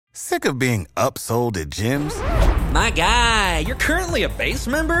Sick of being upsold at gyms? My guy, you're currently a base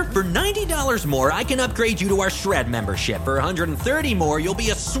member? For $90 more, I can upgrade you to our Shred membership. For $130 more, you'll be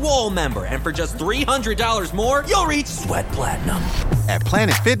a Swole member. And for just $300 more, you'll reach Sweat Platinum. At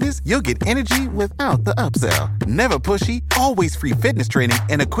Planet Fitness, you'll get energy without the upsell. Never pushy, always free fitness training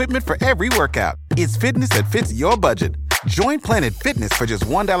and equipment for every workout. It's fitness that fits your budget. Join Planet Fitness for just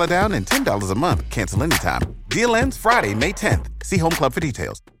 $1 down and $10 a month. Cancel anytime. Deal ends Friday, May 10th. See Home Club for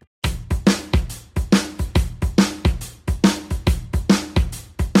details.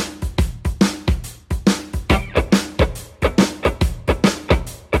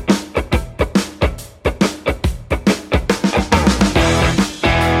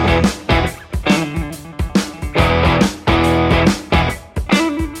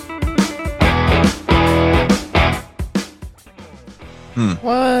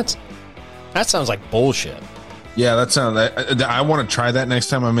 What? That sounds like bullshit. Yeah, that sounds. I want to try that next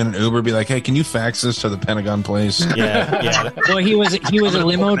time I'm in an Uber. Be like, hey, can you fax this to the Pentagon place? Yeah. Well, he was a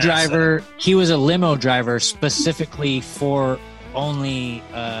limo driver. He was a limo driver specifically for only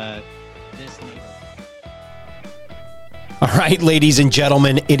this neighborhood. All right, ladies and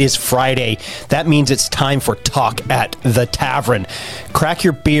gentlemen, it is Friday. That means it's time for Talk at the Tavern. Crack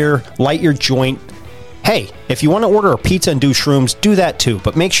your beer, light your joint. Hey, if you want to order a pizza and do shrooms, do that too.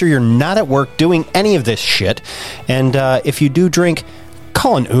 But make sure you're not at work doing any of this shit. And if you do drink,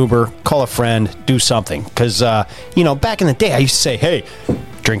 call an Uber, call a friend, do something. Because, back in the day, I used to say, hey,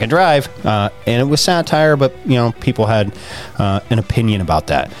 drink and drive. And it was satire, but, people had an opinion about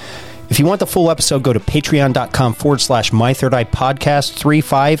that. If you want the full episode, go to patreon.com/My Third Eye Podcast, $3,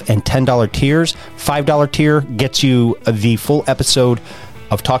 $5, and $10 tiers. $5 tier gets you the full episode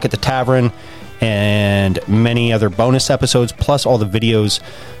of Talk at the Tavern and many other bonus episodes, plus all the videos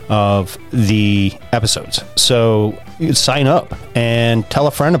of the episodes. So sign up and tell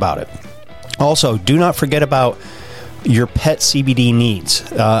a friend about it. Also, do not forget about your pet CBD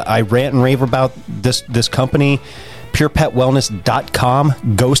needs. I rant and rave about this company,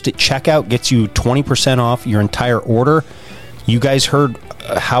 purepetwellness.com. Ghost at checkout gets you 20% off your entire order. You guys heard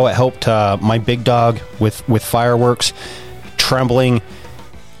how it helped my big dog with fireworks, trembling.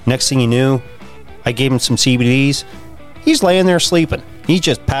 Next thing you knew, I gave him some CBDs. He's laying there sleeping. He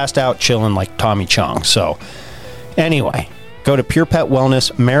just passed out chilling like Tommy Chong. So anyway, go to Pure Pet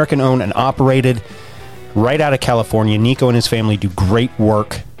Wellness, American owned and operated, right out of California. Nico and his family do great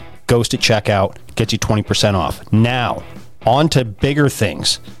work. Ghost at checkout, gets you 20% off. Now, on to bigger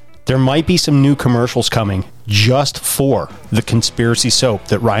things. There might be some new commercials coming just for the conspiracy soap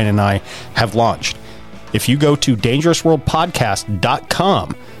that Ryan and I have launched. If you go to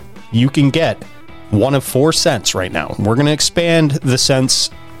dangerousworldpodcast.com, you can get one of 4 cents right now. We're going to expand the cents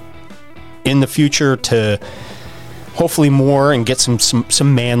in the future to hopefully more and get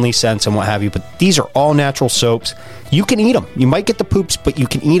some manly scents and what have you. But these are all natural soaps. You can eat them. You might get the poops, but you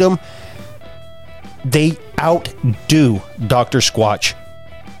can eat them. They outdo Dr. Squatch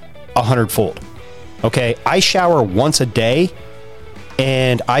 100-fold. Okay, I shower once a day,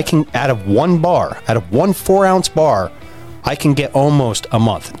 and I can, out of one 4-ounce bar, I can get almost a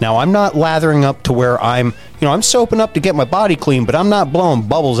month. Now, I'm not lathering up to where I'm soaping up to get my body clean, but I'm not blowing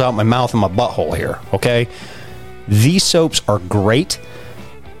bubbles out my mouth and my butthole here, okay? These soaps are great,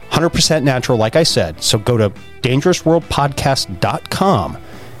 100% natural, like I said. So go to dangerousworldpodcast.com,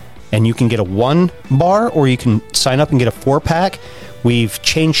 and you can get a 1 bar, or you can sign up and get a 4-pack. We've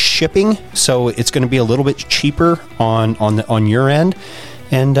changed shipping, so it's going to be a little bit cheaper on your end.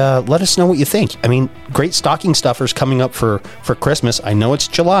 And let us know what you think. I mean, great stocking stuffers coming up for Christmas. I know it's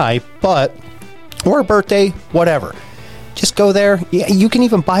July, or a birthday, whatever. Just go there. Yeah, you can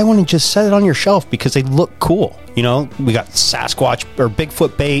even buy one and just set it on your shelf because they look cool. We got Sasquatch or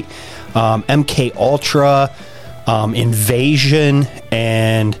Bigfoot bait, MK Ultra, Invasion,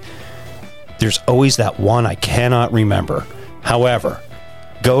 and there's always that one I cannot remember. However,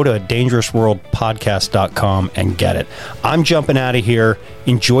 go to dangerousworldpodcast.com and get it. I'm jumping out of here.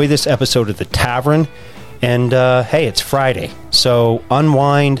 Enjoy this episode of The Tavern. And, hey, it's Friday. So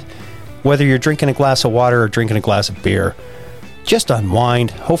unwind. Whether you're drinking a glass of water or drinking a glass of beer, just unwind.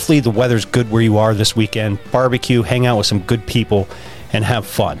 Hopefully the weather's good where you are this weekend. Barbecue, hang out with some good people, and have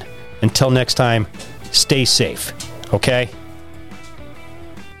fun. Until next time, stay safe. Okay?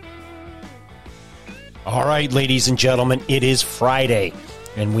 All right, ladies and gentlemen, it is Friday.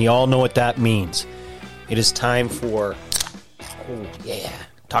 And we all know what that means. It is time for,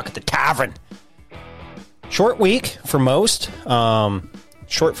 Talk at the Tavern. Short week for most.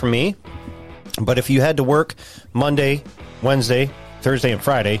 Short for me. But if you had to work Monday, Wednesday, Thursday, and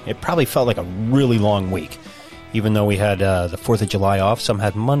Friday, it probably felt like a really long week. Even though we had the 4th of July off, some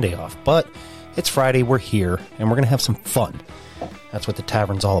had Monday off. But it's Friday, we're here, and we're going to have some fun. That's what the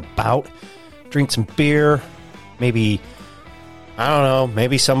tavern's all about. Drink some beer, maybe, I don't know,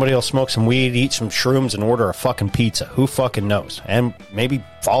 maybe somebody will smoke some weed, eat some shrooms, and order a fucking pizza. Who fucking knows? And maybe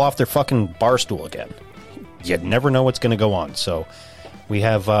fall off their fucking bar stool again. You never know what's going to go on. So we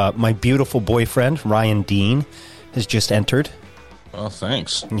have my beautiful boyfriend, Ryan Dean, has just entered. Well,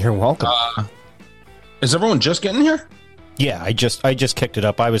 thanks. You're welcome. Is everyone just getting here? Yeah, I just kicked it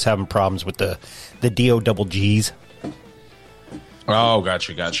up. I was having problems with the DO double G's. Oh,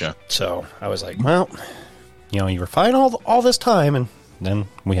 gotcha. So I was like, well, you were fine all this time, and then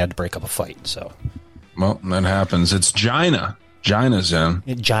we had to break up a fight. So, well, that happens. It's Gina. Gina's in.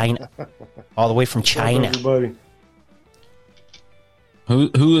 Gina, all the way from China. Everybody.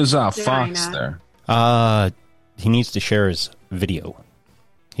 Who is Fox there? He needs to share his video.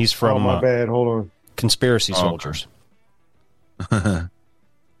 He's from my bad. Hold on. Conspiracy Soldiers.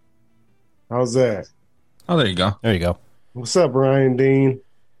 How's that? Oh, there you go. There you go. What's up, Ryan Dean?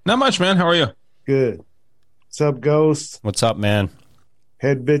 Not much, man. How are you? Good. What's up, Ghost? What's up, man?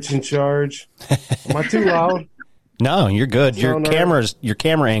 Head bitch in charge. Am I too loud? No, you're good. Your Sound all right? your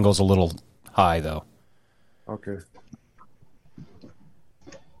camera angle's a little high, though. Okay.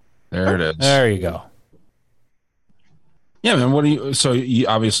 There it is. There you go. Yeah, man. What do you? So you,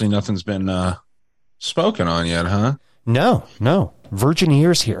 obviously nothing's been spoken on yet, huh? No. Virgin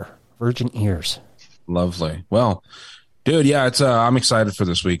ears here. Virgin ears. Lovely. Well, dude, yeah, it's. I'm excited for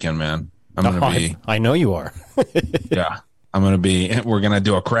this weekend, man. I'm gonna be. I know you are. Yeah, I'm gonna be. We're gonna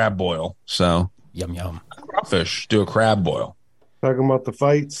do a crab boil. So Yum yum. crawfish. Do a crab boil. Talking about the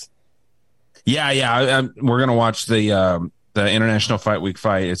fights. Yeah. We're gonna watch the International Fight Week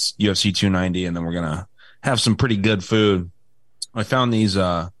fight. It's UFC 290, and then we're gonna have some pretty good food. I found these.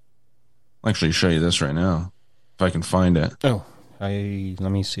 I'll actually show you this right now, if I can find it. Oh, let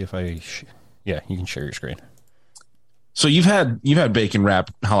me see if I. Yeah, you can share your screen. So you've had bacon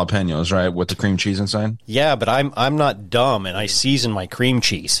wrapped jalapenos, right, with the cream cheese inside? Yeah, but I'm not dumb, and I season my cream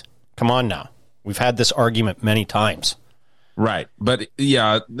cheese. Come on now, we've had this argument many times. Right, but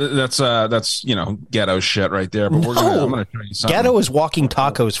yeah, that's ghetto shit right there. But I'm gonna show you something. Ghetto is walking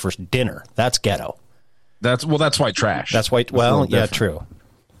tacos for dinner. That's ghetto. That's white trash. That's white. Well, yeah, true.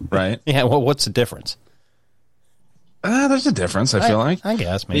 Right. Yeah. Well, what's the difference? There's a difference. I feel like. I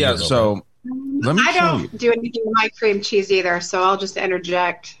guess maybe. Yeah. So let me. I show you. don't do anything with my cream cheese either, so I'll just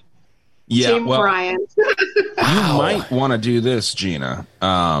interject. Yeah. Team Brian. You might want to do this, Gina.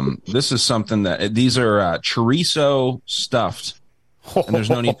 This is something that these are chorizo stuffed, and there's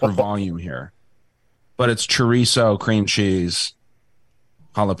no need for volume here, but it's chorizo, cream cheese,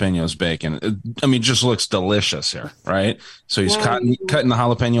 jalapenos, bacon. It just looks delicious here, right? So he's cutting the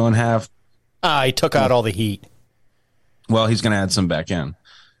jalapeno in half. He took out all the heat. Well, he's going to add some back in.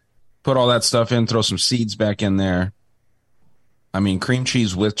 Put all that stuff in, throw some seeds back in there. Cream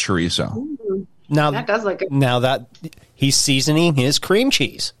cheese with chorizo. Ooh, Now that does look good. Now that he's seasoning his cream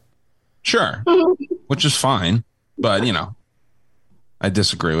cheese. Sure. Which is fine, but I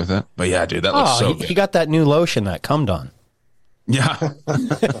disagree with it. But yeah, dude, that looks so good. He got that new lotion that cummed on. Yeah.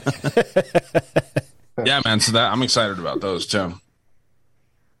 Yeah, man. So I'm excited about those too.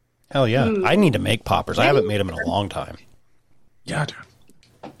 Hell yeah. I need to make poppers. I haven't made them in a long time. Yeah, dude.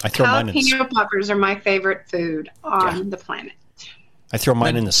 I throw mine in Jalapeno poppers are my favorite food on the planet.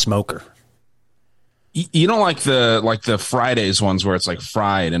 in the smoker. You don't like the Fridays ones where it's like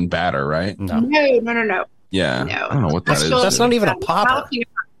fried and batter, right? No. No. Yeah. No. I don't know what that is. That's not even a popper.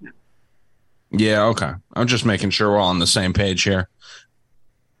 Jalapeno- Yeah, okay. I'm just making sure we're all on the same page here.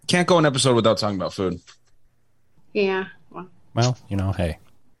 Can't go an episode without talking about food. Yeah. Well, Well, hey.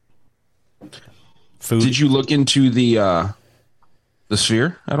 Food. Did you look into the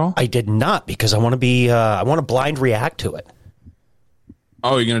sphere at all? I did not, because I want to I want to blind react to it.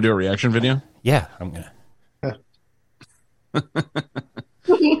 Oh, you're going to do a reaction video? Yeah, I'm going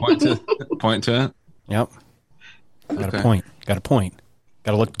to. Point to it? Yep. Got Okay. a point.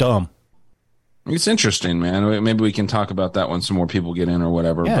 Got to look dumb. It's interesting, man. Maybe we can talk about that when some more people get in or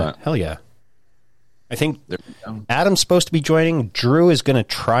whatever. Yeah, But hell yeah. I think there we go. Adam's supposed to be joining. Drew is going to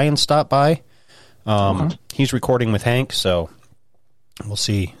try and stop by. He's recording with Hank, so we'll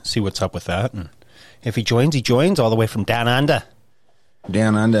see what's up with that. And if he joins all the way from down under,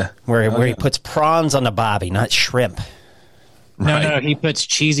 Down under. where he puts prawns on the barbie, not shrimp. No, he puts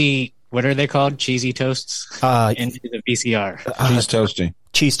cheesy. What are they called? Cheesy toasts into the VCR. Cheese toasty.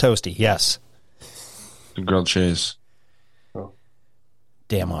 Cheese toasty, yes. The grilled cheese.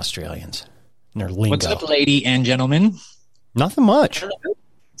 Damn Australians. And their lingo. What's up, lady and gentlemen? Nothing much.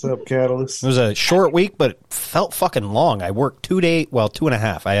 What's up, Catalyst? It was a short week, but it felt fucking long. I worked 2 days, well,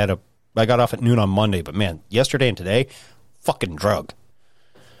 2.5. I got off at noon on Monday, but man, yesterday and today, fucking drug.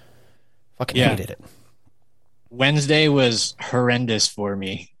 Fucking hated it. Wednesday was horrendous for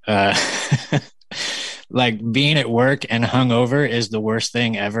me. Like being at work and hungover is the worst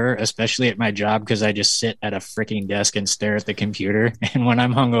thing ever, especially at my job because I just sit at a freaking desk and stare at the computer. And when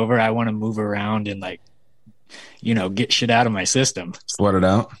I'm hungover, I want to move around and get shit out of my system. Sweat it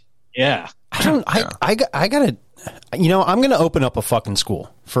out. Yeah. I gotta, I'm gonna open up a fucking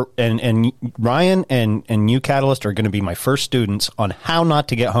school and Ryan and you, Catalyst, are gonna be my first students on how not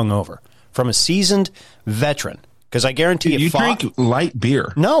to get hungover from a seasoned veteran. Because I guarantee you drink light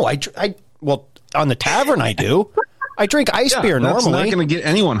beer. No, well, on the tavern I do. I drink ice beer normally. That's not going to get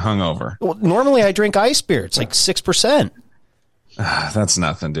anyone hungover. Well, normally I drink ice beer. It's like 6%. That's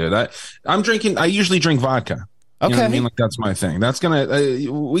nothing, dude. I usually drink vodka. You Okay. know what I mean? Like, that's my thing. That's going to,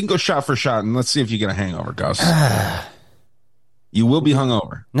 we can go shot for shot and let's see if you get a hangover, Gus. You will be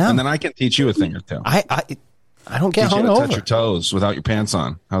hungover. No. And then I can teach you a thing or two. I don't get Teach you how to hungover. touch your toes without your pants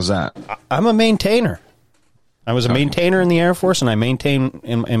on. How's that? I'm a maintainer. I was a maintainer in the Air Force, and I maintain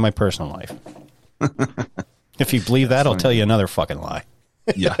in my personal life. If you believe that, I'll tell you another fucking lie.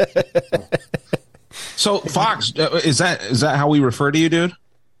 Yeah. So, Fox, is that how we refer to you, dude?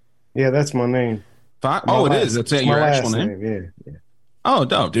 Yeah, that's my name. Fox? Oh, it is. That's your actual name? Yeah. Oh,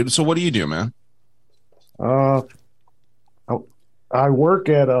 dope, dude. So what do you do, man? I work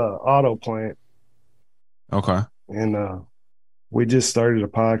at a auto plant, Okay. and we just started a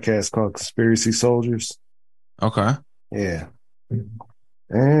podcast called Conspiracy Soldiers. Okay. Yeah.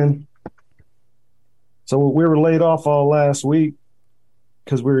 And so we were laid off all last week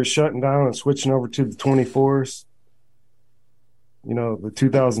because we were shutting down and switching over to the 24s, the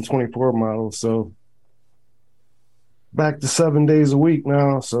 2024 model. So back to 7 days a week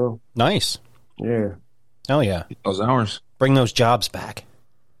now. So Nice. yeah. Hell yeah. Those hours. Bring those jobs back.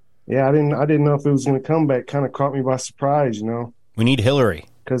 Yeah, I didn't know if it was going to come back. Kind of caught me by surprise, We need Hillary.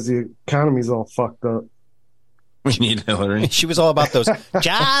 because the economy's all fucked up. We need Hillary. She was all about those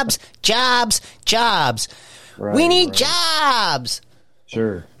jobs. Right, We need right. jobs.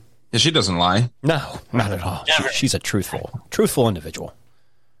 Sure. Yeah, she doesn't lie. No, not at all. She's a truthful individual.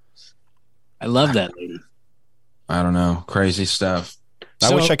 I love that lady. I don't know. Crazy stuff.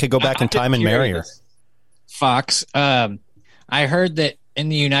 I wish I could go back in time and marry her. Fox, I heard that in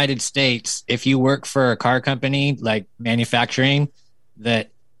the United States, if you work for a car company like manufacturing,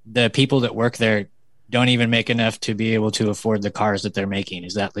 that the people that work there don't even make enough to be able to afford the cars that they're making.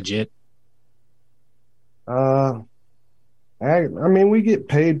 Is that legit? I mean, we get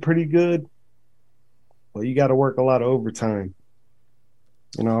paid pretty good, but you got to work a lot of overtime.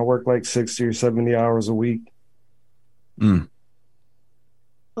 I work like 60 or 70 hours a week. Mm.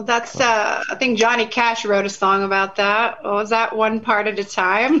 Well, that's, I think Johnny Cash wrote a song about that. What was that, One Part at a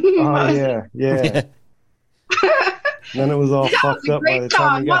Time? Oh, yeah. Then it was all That fucked was a up by the great time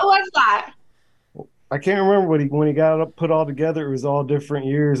song. you got. What was that? I can't remember when he got it put all together. It was all different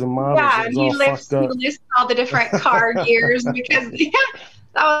years and models. Yeah, It and was all fucked up. lists all the different car years because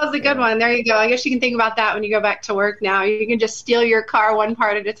that was a good one. There you go. I guess you can think about that when you go back to work now. You can just steal your car one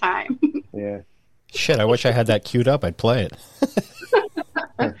part at a time. Yeah. Shit, I wish I had that queued up. I'd play it.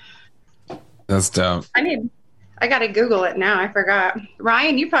 That's dope. I got to Google it now. I forgot.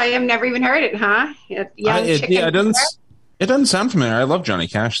 Ryan, you probably have never even heard it, huh? It doesn't sound familiar. I love Johnny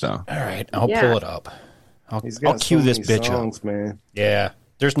Cash, though. All right, I'll Yeah. pull it up. He's got I'll cue so this many bitch songs, up. man. Yeah,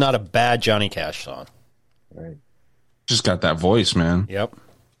 there's not a bad Johnny Cash song. Right. Just got that voice, man. Yep.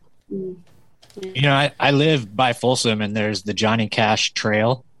 I live by Folsom, and there's the Johnny Cash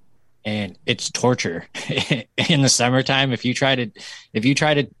Trail, and it's torture in the summertime. If you try to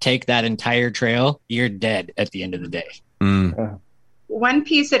take that entire trail, you're dead at the end of the day. Mm. One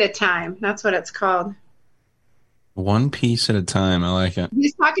piece at a time. That's what it's called. One piece at a time. I like it.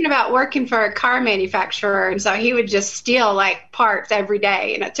 He's talking about working for a car manufacturer, and so he would just steal like parts every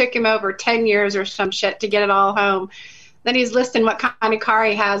day, and it took him over 10 years or some shit to get it all home. Then he's listing what kind of car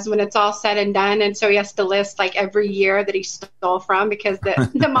he has when it's all said and done, and so he has to list like every year that he stole from because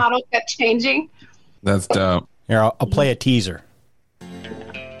the model kept changing. That's dope. Here, I'll play a teaser.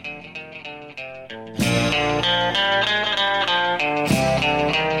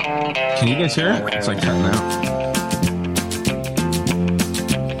 Can you guys hear it? It's like cutting out.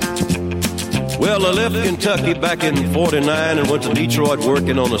 Well, I left Kentucky back in 49 and went to Detroit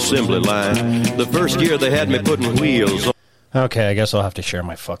working on assembly line. The first year they had me putting wheels on. Okay, I guess I'll have to share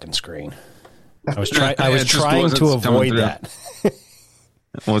my fucking screen. I was trying It just to wasn't coming avoid through. that.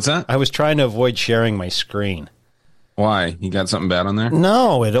 What's that? I was trying to avoid sharing my screen. Why? You got something bad on there?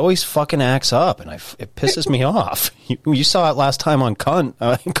 No, it always fucking acts up, and it pisses me off. You saw it last time on Cunt.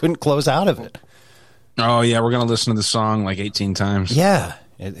 I couldn't close out of it. Oh, yeah, we're going to listen to the song like 18 times. Yeah,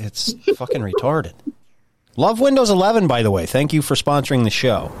 it's fucking retarded. Love Windows 11, by the way. Thank you for sponsoring the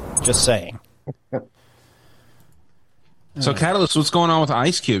show. Just saying. So, Catalyst, what's going on with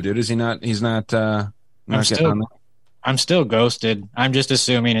Ice Cube, dude? Is he not? He's not getting on there? I'm still ghosted. I'm just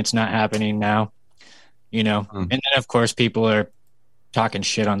assuming it's not happening now. And then of course people are talking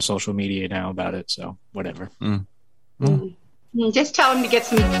shit on social media now about it. So whatever. Just tell him to get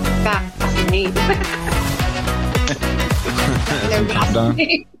some vaccine.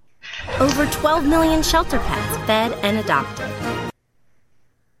 Over 12 million shelter pets fed and adopted.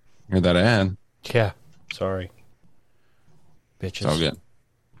 Hear that ad? Yeah. Sorry. Bitches. It's all good.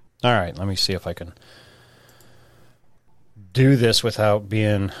 All right. Let me see if I can do this without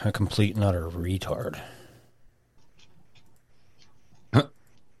being a complete and utter retard.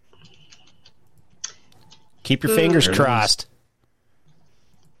 Keep your fingers crossed.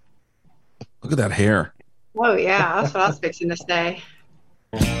 Look at that hair. Oh, yeah. That's what I was fixing to say.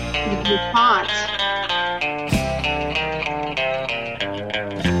 DuPont.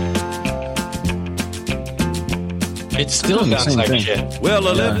 It still sounds like shit. Well,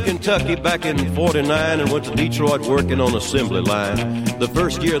 I left Kentucky back in 49 and went to Detroit working on assembly line. The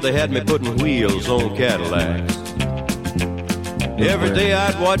first year they had me putting wheels on Cadillacs. Every day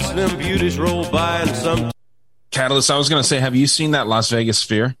I'd watch them beauties roll by and some... Catalyst, I was going to say, have you seen that Las Vegas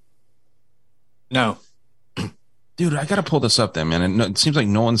Sphere? No. Dude, I got to pull this up then, man. It seems like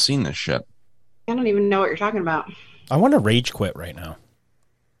no one's seen this shit. I don't even know what you're talking about. I want to rage quit right now.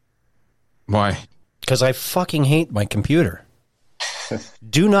 Why? Because I fucking hate my computer.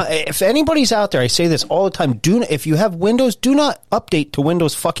 Do not, if anybody's out there, I say this all the time, if you have Windows, do not update to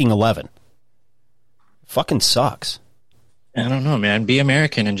Windows fucking 11. Fucking sucks. I don't know, man. Be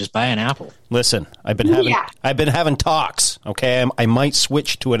American and just buy an Apple. Listen, I've been having talks. Okay, I might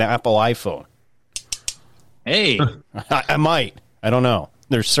switch to an Apple iPhone. Hey, I might. I don't know.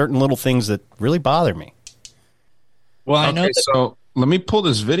 There's certain little things that really bother me. Well, I know. So let me pull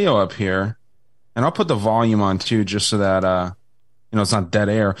this video up here, and I'll put the volume on too, just so that it's not dead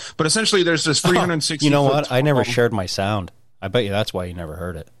air. But essentially, there's this 360. You know what? I never shared my sound. I bet you that's why you never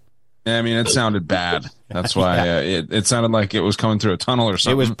heard it. I mean, it sounded bad. That's why it sounded like it was coming through a tunnel or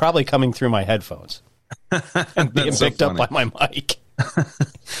something. It was probably coming through my headphones and being picked up by my mic.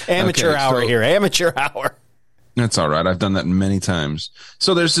 Amateur hour here. Amateur hour. That's all right. I've done that many times.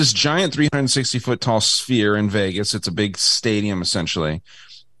 So there's this giant 360-foot tall sphere in Vegas. It's a big stadium, essentially.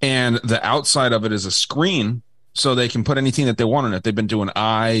 And the outside of it is a screen, so they can put anything that they want on it. They've been doing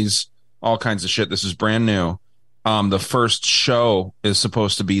eyes, all kinds of shit. This is brand new. The first show is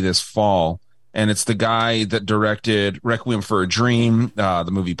supposed to be this fall, and it's the guy that directed Requiem for a Dream, the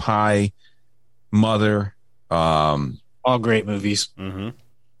movie Pie, Mother. All great movies. Mm-hmm.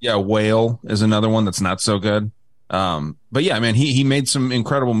 Yeah, Whale is another one that's not so good. But yeah, man, he made some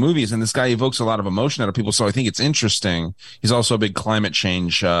incredible movies, and this guy evokes a lot of emotion out of people, so I think it's interesting. He's also a big climate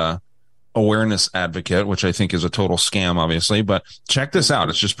change awareness advocate, which I think is a total scam, obviously. But check this out.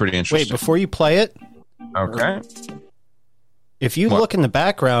 It's just pretty interesting. Wait, before you play it, okay. If you look in the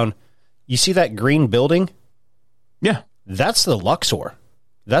background, you see that green building? Yeah. That's the Luxor.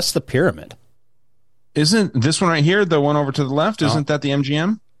 That's the pyramid. Isn't this one right here, the one over to the left, isn't that the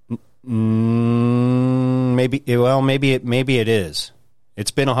MGM? Maybe. Well, maybe it is.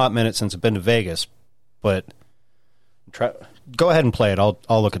 It's been a hot minute since I've been to Vegas, but go ahead and play it. I'll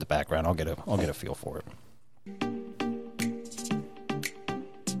look at the background. I'll get a feel for it.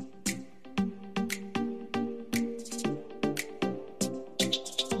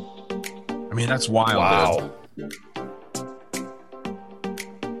 I mean, that's wild. Wow. Dude.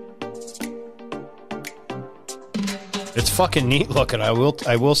 It's fucking neat looking. I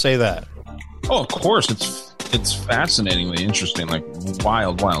will say that. Oh, of course. It's fascinatingly interesting, like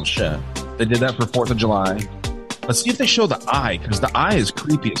wild shit. They did that for 4th of July. Let's see if they show the eye, because the eye is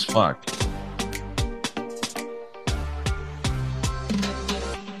creepy as fuck.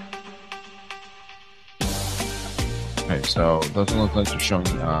 Okay, so it doesn't look like they're showing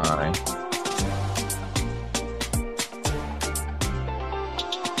the eye.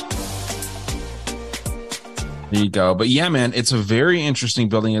 There you go. But yeah, man, it's a very interesting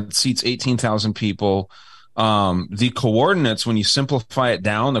building. It seats 18,000 people. The coordinates, when you simplify it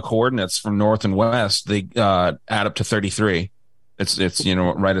down, the coordinates from north and west, they add up to 33. It's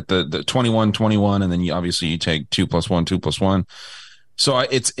right at the 21, 21, and then obviously you take 2 + 1, 2 + 1. So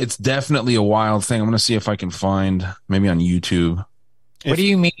it's definitely a wild thing. I'm going to see if I can find maybe on YouTube. What do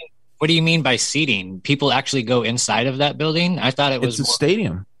you mean What do you mean by seating? People actually go inside of that building? I thought it was a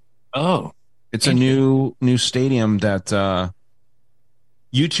stadium. Oh, it's a new stadium that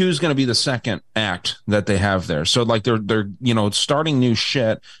U2 is going to be the second act that they have there. So like they're starting new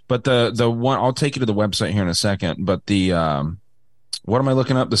shit. But the one, I'll take you to the website here in a second. But the what am I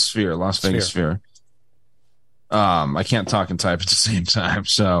looking up? The Sphere, Las Vegas Sphere. I can't talk and type at the same time.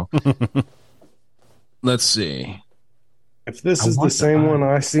 So let's see. If this is the same one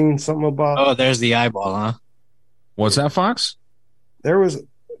I seen something about. Oh, there's the eyeball, huh? What's that, Fox? There was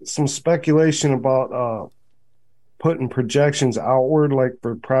some speculation about putting projections outward, like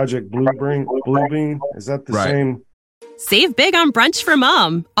for Project Bluebeam. Is that the same? Save big on brunch for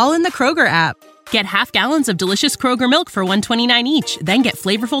mom, all in the Kroger app. Get half gallons of delicious Kroger milk for $1.29 each. Then get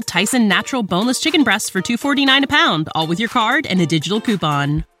flavorful Tyson natural boneless chicken breasts for $2.49 a pound, all with your card and a digital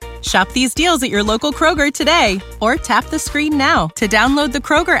coupon. Shop these deals at your local Kroger today, or tap the screen now to download the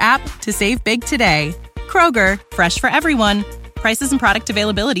Kroger app to save big today. Kroger, fresh for everyone. Prices and product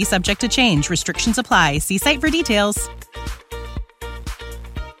availability subject to change. Restrictions apply. See site for details. Is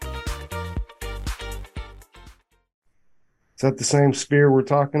that the same Sphere we're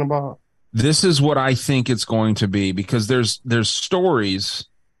talking about? This is what I think it's going to be, because there's stories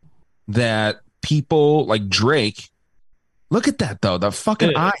that people like Drake. Look at that though, the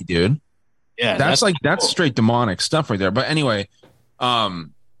fucking eye, dude. Yeah, that's straight demonic stuff right there. But anyway,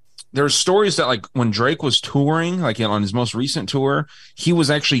 there's stories that like when Drake was touring, like on his most recent tour, he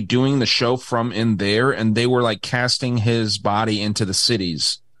was actually doing the show from in there, and they were like casting his body into the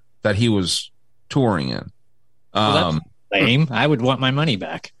cities that he was touring in. Well, that's lame. I would want my money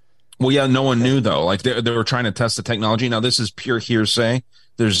back. Well, yeah, no one knew though. Like they were trying to test the technology. Now this is pure hearsay.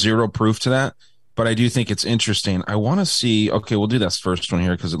 There's zero proof to that, but I do think it's interesting. I want to see. Okay, we'll do this first one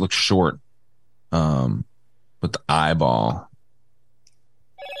here because it looks short. With the eyeball.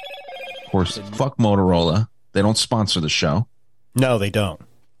 Of course, fuck Motorola. They don't sponsor the show. No, they don't.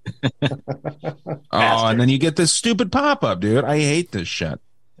 And then you get this stupid pop-up, dude. I hate this shit.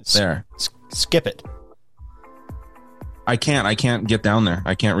 There. Skip it. I can't get down there.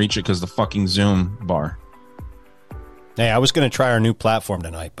 I can't reach it because the fucking Zoom bar. Hey, I was going to try our new platform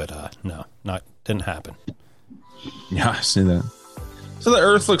tonight, but didn't happen. Yeah, I see that. So the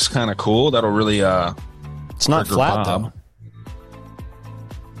Earth looks kind of cool. That'll really it's not flat though.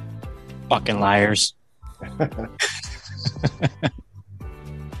 Fucking liars.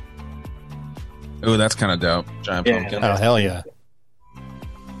 Oh, that's kind of dope. Giant pumpkin. Oh, hell yeah.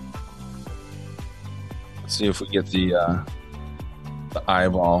 Let's see if we get the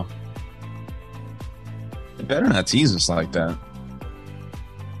eyeball. They better not tease us like that.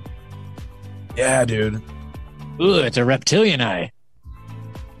 Yeah, dude. Ooh, it's a reptilian eye.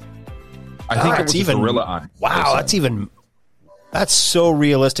 I think it's even a gorilla eye. Wow, that's so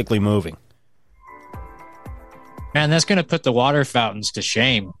realistically moving. Man, that's going to put the water fountains to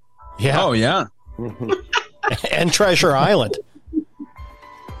shame. Yeah. Oh, yeah. And Treasure Island.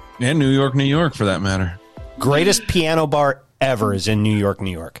 And New York, for that matter. Greatest piano bar ever is in New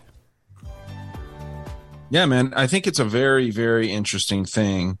York. Yeah, man. I think it's a very, very interesting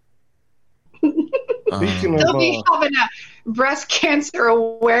thing. They'll be having a breast cancer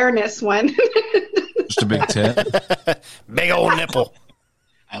awareness one. Just a big tit. Big old nipple.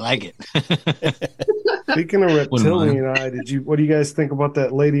 I like it. Speaking of reptilian eye, what do you guys think about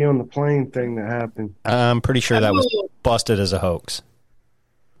that lady on the plane thing that happened? I'm pretty sure that was busted as a hoax.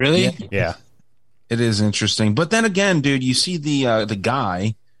 Really? Yeah. It is interesting. But then again, dude, you see the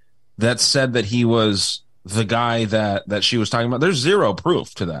guy that said that he was the guy that she was talking about. There's zero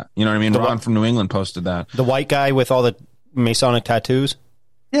proof to that. You know what I mean? Ron from New England posted that. The white guy with all the Masonic tattoos?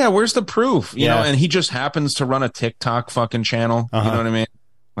 Yeah, where's the proof? You know, and he just happens to run a TikTok fucking channel. You know what I mean?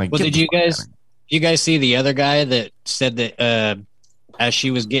 Like, well, did you guys see the other guy that said that as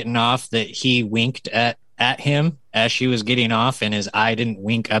she was getting off that he winked at him as she was getting off, and his eye didn't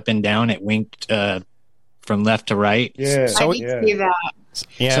wink up and down; it winked from left to right. Yeah, I did see that.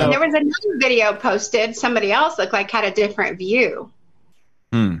 Yeah. So there was another video posted. Somebody else looked like had a different view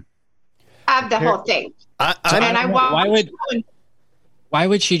of the whole thing. Why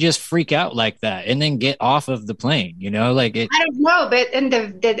would she just freak out like that and then get off of the plane? You know, like it. I don't know, but in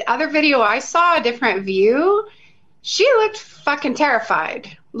the other video I saw, a different view. She looked fucking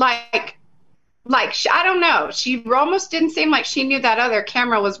terrified. Like I don't know. She almost didn't seem like she knew that other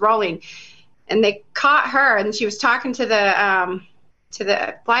camera was rolling, and they caught her, and she was talking to the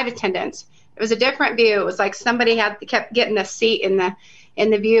flight attendants. It was a different view. It was like somebody kept getting a seat in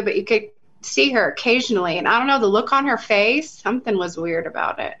the view, but you could see her occasionally, and I don't know, the look on her face, something was weird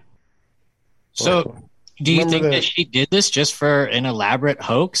about it. So Do you think that she did this just for an elaborate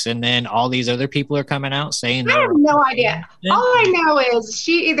hoax, and then all these other people are coming out saying I have no idea. All I know is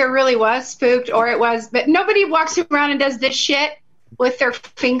she either really was spooked or it was, but nobody walks around and does this shit with their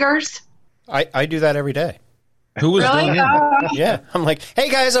fingers. I do that every day. Who was doing that? Yeah. I'm like, hey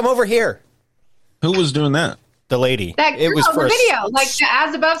guys, I'm over here. Who was doing that? The lady. That girl, it was for the video, like the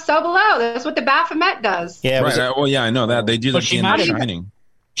as above, so below. That's what the Baphomet does. Yeah. Right. Well, yeah, I know that. They do that in The Shining.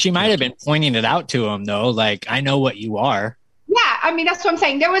 She might have been pointing it out to him, though. Like, I know what you are. Yeah, I mean, that's what I'm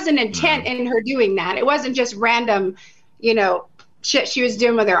saying. There was an intent in her doing that. It wasn't just random, shit she was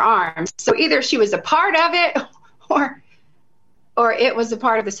doing with her arms. So either she was a part of it or it was a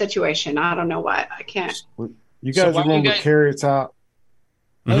part of the situation. I don't know what. I can't. You guys remember Carrot Top?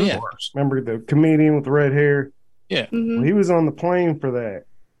 Oh, yeah. Remember the comedian with the red hair? Yeah. Mm-hmm. Well, he was on the plane for that.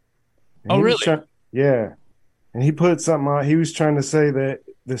 And really? Yeah. And he put something out. He was trying to say that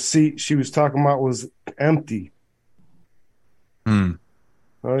the seat she was talking about was empty. I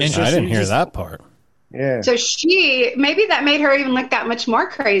didn't hear that part. Yeah. So maybe that made her even look that much more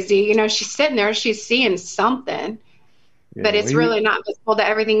crazy. She's sitting there, she's seeing something, but it's really not visible to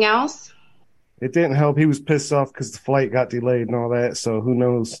everything else. It didn't help. He was pissed off because the flight got delayed and all that. So who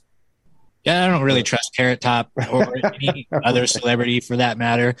knows? Yeah, I don't really trust Carrot Top or any other celebrity for that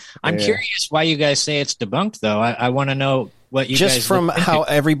matter. I'm curious why you guys say it's debunked, though. I want to know what you guys... Just from how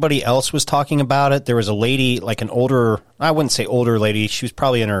everybody else was talking about it, there was a lady, like an older... I wouldn't say older lady. She was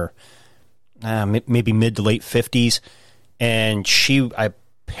probably in her maybe mid to late 50s. And she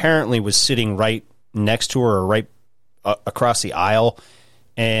apparently was sitting right next to her or right across the aisle.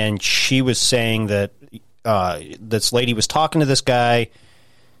 And she was saying that this lady was talking to this guy...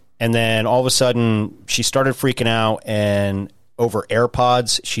 And then all of a sudden, she started freaking out, and over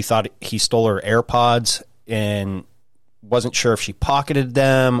AirPods, she thought he stole her AirPods and wasn't sure if she pocketed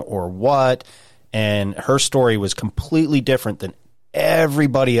them or what. And her story was completely different than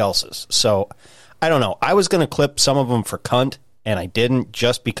everybody else's. So I don't know. I was going to clip some of them for cunt, and I didn't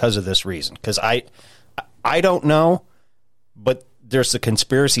just because of this reason. Because I don't know, but there's the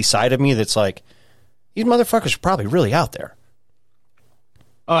conspiracy side of me that's like, these motherfuckers are probably really out there.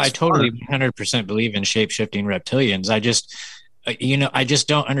 Oh, I totally 100% believe in shape-shifting reptilians. I just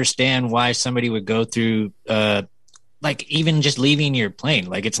don't understand why somebody would go through, even just leaving your plane.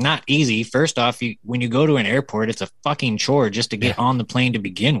 Like, it's not easy. First off, when you go to an airport, it's a fucking chore just to get on the plane to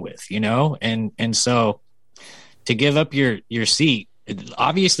begin with, And so to give up your seat,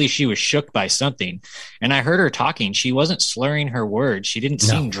 obviously she was shook by something. And I heard her talking. She wasn't slurring her words. She didn't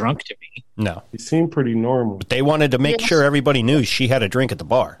seem drunk to me. No. He seemed pretty normal. But they wanted to make sure everybody knew she had a drink at the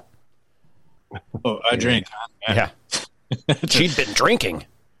bar. Oh, a drink. Yeah. She'd been drinking.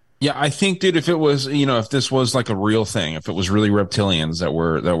 Yeah, I think, dude, if it was, if this was like a real thing, if it was really reptilians that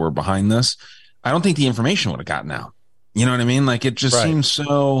were behind this, I don't think the information would have gotten out. You know what I mean? Like, it just seems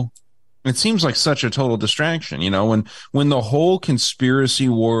so... It seems like such a total distraction, when the whole conspiracy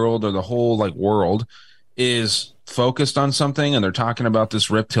world or the whole world is focused on something and they're talking about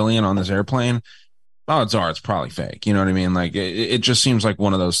this reptilian on this airplane, odds are it's probably fake. You know what I mean? Like it just seems like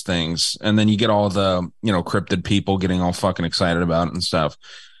one of those things. And then you get all the, cryptid people getting all fucking excited about it and stuff.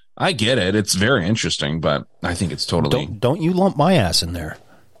 I get it. It's very interesting, but I think it's totally... Don't you lump my ass in there.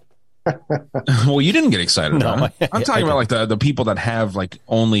 Well, you didn't get excited about it. I'm talking about the people that have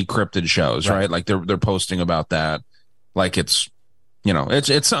only cryptid shows, right? Like they're posting about that, like it's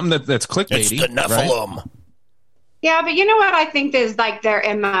it's something that's clickbaity. It's the Nephilim. Right? Yeah, but you know what I think is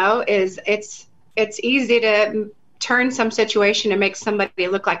their MO is it's easy to turn some situation and make somebody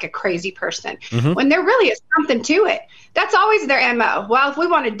look like a crazy person when there really is something to it. That's always their MO. Well, if we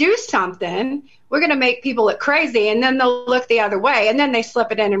want to do something, we're going to make people look crazy, and then they'll look the other way, and then they slip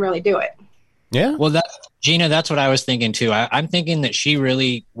it in and really do it. Yeah. Well, Gina, that's what I was thinking too. I'm thinking that she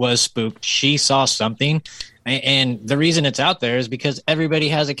really was spooked. She saw something, and the reason it's out there is because everybody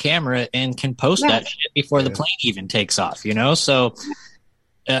has a camera and can post that shit before the plane even takes off. So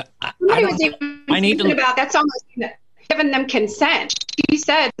I need to about that's almost giving them consent. She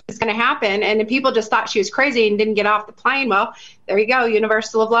said it's going to happen, and the people just thought she was crazy and didn't get off the plane. Well, there you go,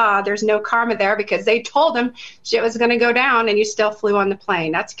 universal of law. There's no karma there because they told them shit was going to go down, and you still flew on the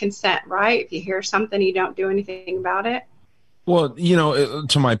plane. That's consent, right? If you hear something, you don't do anything about it. Well,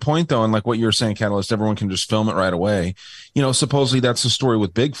 to my point, though, and like what you were saying, Catalyst, everyone can just film it right away. Supposedly that's the story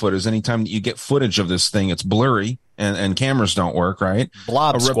with Bigfoot is anytime that you get footage of this thing, it's blurry and cameras don't work, right?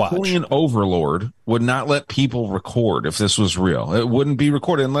 Blob A reptilian overlord would not let people record if this was real. It wouldn't be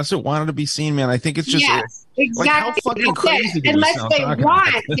recorded unless it wanted to be seen, man. I think it's just exactly. how fucking crazy unless they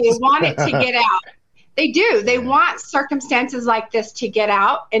want it to get out. They do. They want circumstances like this to get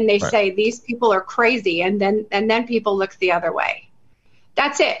out, and they Right. say these people are crazy, and then people look the other way.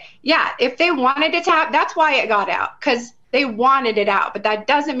 That's it. Yeah, if they wanted it to happen, that's why it got out, because they wanted it out, but that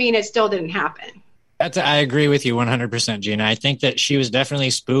doesn't mean it still didn't happen. I agree with you 100%, Gina. I think that she was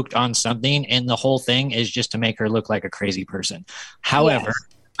definitely spooked on something, and the whole thing is just to make her look like a crazy person. However,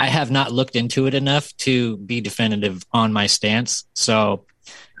 Yes. I have not looked into it enough to be definitive on my stance. So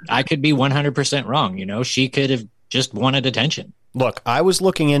I could be 100% wrong. You know, she could have just wanted attention. Look, I was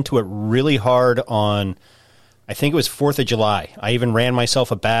looking into it really hard on, I think it was 4th of July. I even ran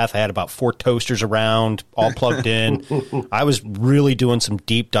myself a bath. I had about 4 toasters around, all plugged in. I was really doing some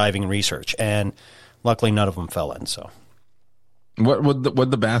deep diving research, and luckily none of them fell in. So What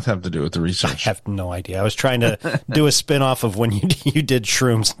would the bath have to do with the I research? have no idea. I was trying to do a spin-off of when you did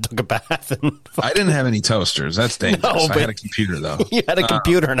shrooms and took a bath. And I didn't have any toasters. That's dangerous. No, I but- had a computer, though. you had a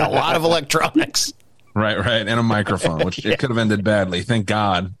computer and a lot of electronics. Right, and a microphone, which it could have ended badly. Thank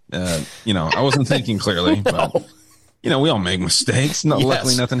God. I wasn't thinking clearly. But, we all make mistakes. No, Yes.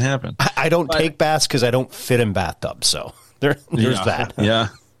 Luckily, nothing happened. I don't take baths because I don't fit in bathtubs. So there's that. Yeah.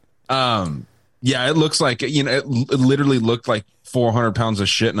 It looks like, it literally looked like 400 pounds of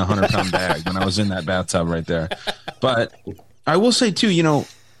shit in a 100-pound bag when I was in that bathtub right there. But I will say, too,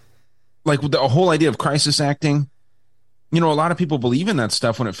 like the whole idea of crisis acting, a lot of people believe in that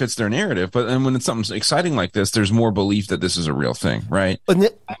stuff when it fits their narrative. But then when it's something exciting like this, there's more belief that this is a real thing, right? And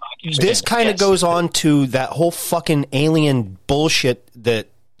this kind of goes on to that whole fucking alien bullshit that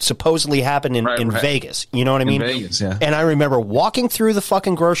supposedly happened in Vegas. You know what I mean? Vegas, yeah. And I remember walking through the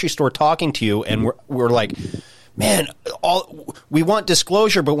fucking grocery store talking to you, and we're like, man, we want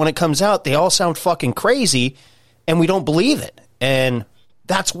disclosure, but when it comes out, they all sound fucking crazy, and we don't believe it. And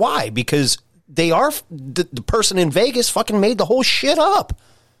that's why, because they are the person in Vegas fucking made the whole shit up.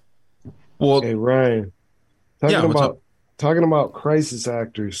 Well, Hey Ryan, talking about crisis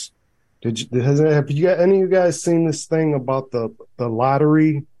actors. Have you got any of you guys seen this thing about the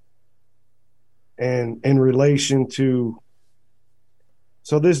lottery and in relation to?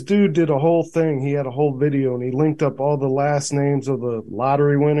 So this dude did a whole thing. He had a whole video and he linked up all the last names of the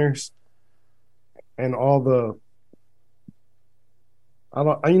lottery winners and all the,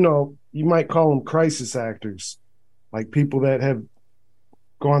 you might call them crisis actors, like people that have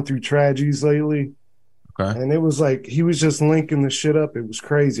gone through tragedies lately. Okay. And it was like he was just linking the shit up. It was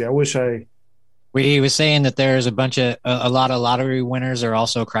crazy. He was saying that there's a lot of lottery winners are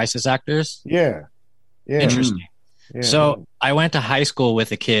also crisis actors. Yeah. Interesting. Yeah. So I went to high school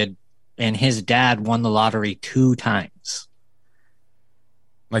with a kid, and his dad won the lottery 2 times.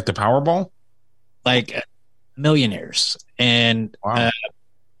 like the Powerball? Like millionaires. And Wow.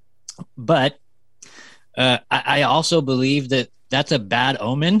 but I also believe that that's a bad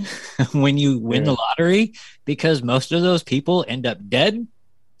omen when you win the lottery, because most of those people end up dead,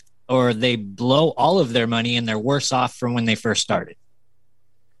 or they blow all of their money and they're worse off from when they first started.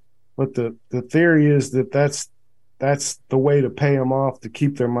 But the theory is that that's the way to pay them off, to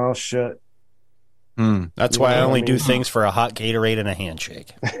keep their mouth shut. That's why I only do things for a hot Gatorade and a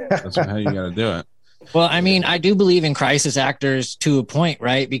handshake. That's how you got to do it. Well, I mean, I do believe in crisis actors to a point,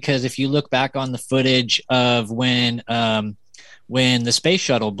 right? Because if you look back on the footage of when the space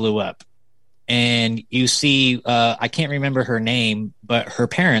shuttle blew up, and you see, I can't remember her name, but her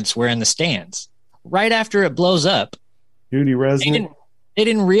parents were in the stands right after it blows up. Judy Resnick. They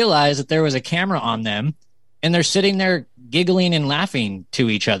didn't realize that there was a camera on them, and they're sitting there giggling and laughing to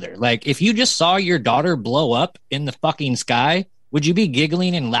each other. Like, if you just saw your daughter blow up in the fucking sky, would you be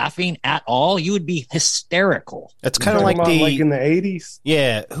giggling and laughing at all? You would be hysterical. It's kind of like in the 80s.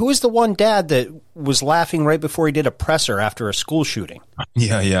 Yeah. Who was the one dad that was laughing right before he did a presser after a school shooting?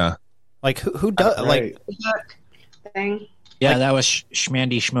 Yeah. Like, who does, like, Thing. Yeah, that was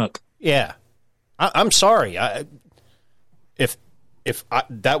Schmandy Schmuck. yeah. I'm sorry. If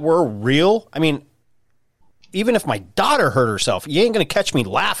that were real, I mean, even if my daughter hurt herself, you ain't going to catch me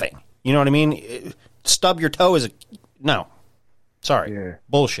laughing. You know what I mean? Stub your toe is no. Sorry. Yeah.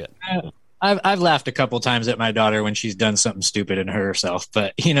 Bullshit. I've laughed a couple times at my daughter when she's done something stupid and hurt herself.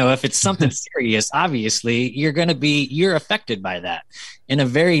 But, if it's something serious, obviously you're affected by that in a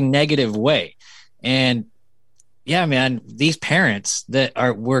very negative way. And yeah, man, these parents that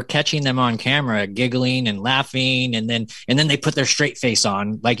we're catching them on camera giggling and laughing, and then they put their straight face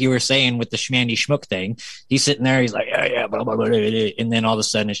on, like you were saying with the Schmandy Schmuck thing. He's sitting there, he's like, yeah, blah, blah, blah, blah, blah, and then all of a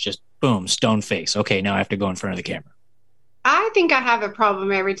sudden it's just boom, stone face. Okay, now I have to go in front of the camera. I think I have a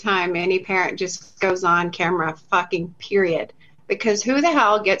problem every time any parent just goes on camera, fucking period. Because who the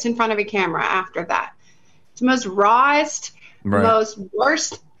hell gets in front of a camera after that? It's the most rawest, most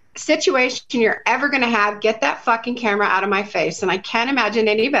worst situation you're ever going to have. Get that fucking camera out of my face. And I can't imagine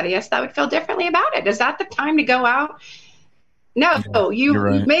anybody else that would feel differently about it. Is that the time to go out? No, you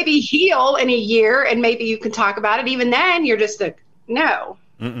right. maybe heal in a year and maybe you can talk about it. Even then, you're just no.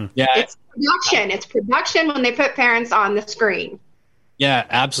 Yeah, It's production. It's production when they put parents on the screen. Yeah,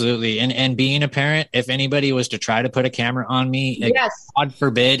 absolutely. And being a parent, if anybody was to try to put a camera on me, Yes. God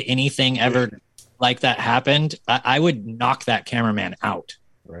forbid anything ever like that happened, I would knock that cameraman out.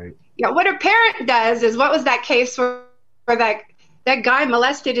 Right. Yeah, what a parent does is, what was that case where that guy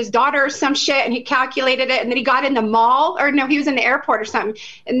molested his daughter or some shit, and he calculated it, and then he got in the mall, or no, he was in the airport or something,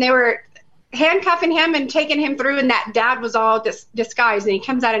 and they were handcuffing him and taking him through, and that dad was all disguised, and he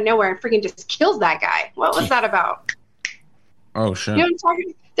comes out of nowhere and freaking just kills that guy. What was that about? Oh shit! You know what I'm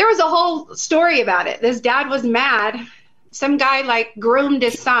talking? There was a whole story about it. This dad was mad. Some guy like groomed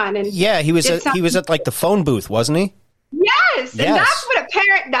his son, and Yeah, he was at like the phone booth, wasn't he? Yes, and that's what a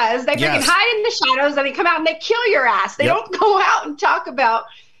parent does. They freaking hide in the shadows, and they come out and they kill your ass. They don't go out and talk about,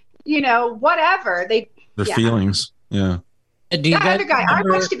 whatever. Their feelings. Yeah. The other guy, I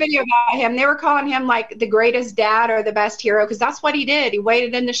watched a video about him. They were calling him like the greatest dad or the best hero because that's what he did. He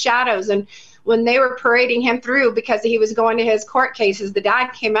waited in the shadows, and when they were parading him through because he was going to his court cases, the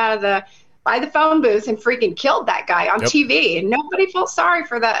dad came out of by the phone booth and freaking killed that guy on TV, and nobody felt sorry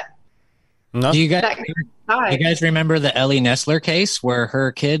for that. No. Do you guys remember the Ellie Nessler case where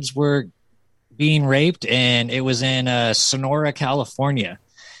her kids were being raped, and it was in Sonora, California,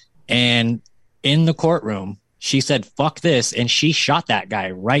 and in the courtroom she said "fuck this," and she shot that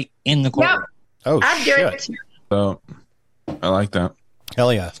guy right in the courtroom. Oh shit! So I like that.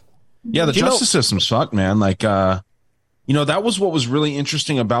 Hell yeah! Yeah, the justice system's fucked, man. Like, that was what was really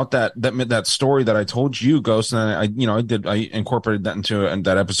interesting about that story that I told you, Ghost, and I incorporated that into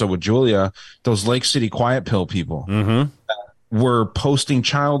that episode with Julia. Those Lake City Quiet Pill people were posting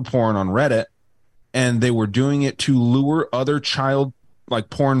child porn on Reddit, and they were doing it to lure other child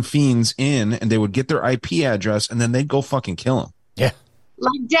porn fiends in, and they would get their IP address, and then they'd go fucking kill them. Yeah,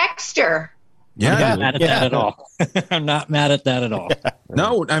 like Dexter. Yeah, I'm not mad at that at all. I'm not mad at that at all.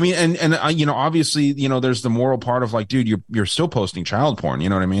 No, I mean, and obviously, there's the moral part of dude, you're still posting child porn. You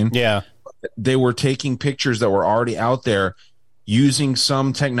know what I mean? Yeah. They were taking pictures that were already out there using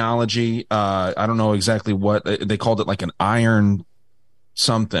some technology. I don't know exactly what they called it, like an iron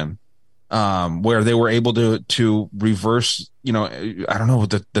something, where they were able to reverse, I don't know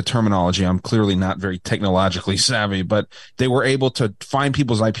the terminology. I'm clearly not very technologically savvy, but they were able to find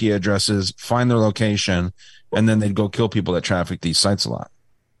people's IP addresses, find their location, and then they'd go kill people that traffic these sites a lot.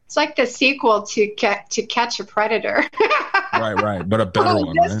 It's like the sequel to Catch a Predator. Right. But a better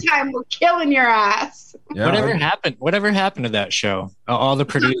one. This time we're killing your ass. Yeah. Whatever happened to that show? All the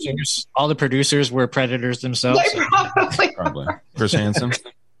producers were predators themselves. They probably. Chris Hansen.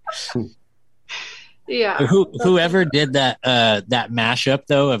 Yeah. Whoever did that mashup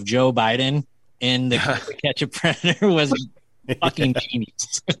though of Joe Biden in the Catch a Predator was fucking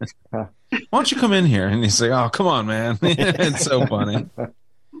genius. Why don't you come in here? And he's like, "Oh, come on, man!" It's so funny.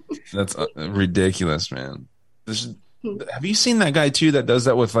 That's ridiculous, man. Have you seen that guy too that does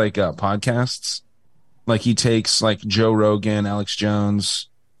that with podcasts? Like he takes Joe Rogan, Alex Jones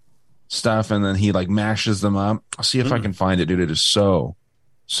stuff, and then he mashes them up. I'll see if I can find it, dude. It is so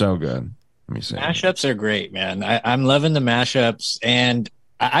good. Let me see. Mashups are great, man. I'm loving the mashups, and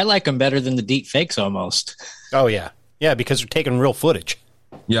I like them better than the deep fakes almost. Oh yeah, because they're taking real footage.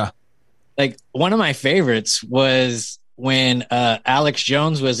 Yeah. Like one of my favorites was when Alex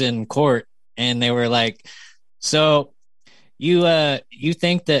Jones was in court, and they were like, "So you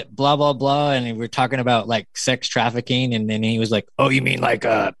think that blah blah blah," and we were talking about sex trafficking, and then he was like, "Oh, you mean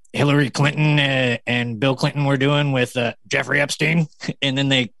Hillary Clinton and Bill Clinton were doing with Jeffrey Epstein?" And then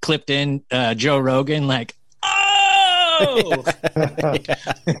they clipped in Joe Rogan "Oh."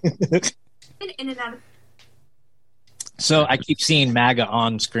 In and out of. So I keep seeing MAGA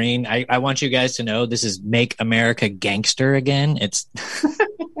on screen. I want you guys to know this is Make America Gangster Again. It's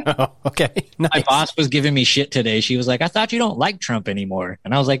oh, okay. Nice. My boss was giving me shit today. She was like, "I thought you don't like Trump anymore."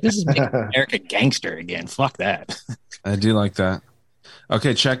 And I was like, "This is Make America Gangster Again. Fuck that." I do like that.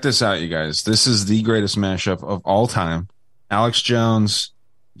 Okay, check this out, you guys. This is the greatest mashup of all time. Alex Jones,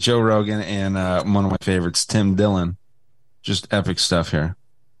 Joe Rogan, and one of my favorites, Tim Dillon. Just epic stuff here.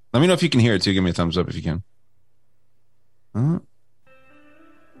 Let me know if you can hear it too. Give me a thumbs up if you can.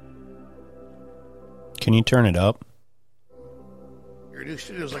 Can you turn it up? Your new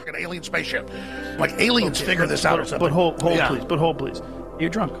studio is like an alien spaceship. Like aliens figure this out or something. But hold please. But hold, please. You're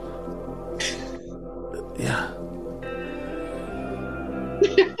drunk. Yeah.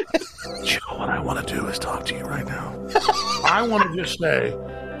 Joe, what I want to do is talk to you right now. I want to just say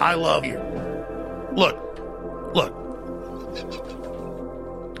I love you. Look.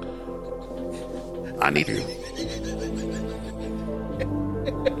 I need you.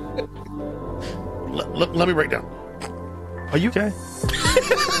 Let me break down. Are you okay?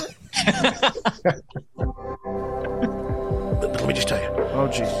 Let me just tell you. Oh,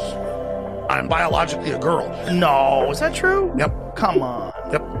 Jesus. I'm biologically a girl. No, is that true? Yep. Come on.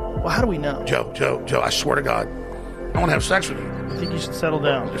 Yep. Well, how do we know? Joe, I swear to God, I want to have sex with you. I think you should settle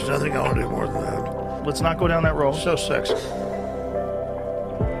down. There's nothing I want to do more than that. Let's not go down that road. So sexy.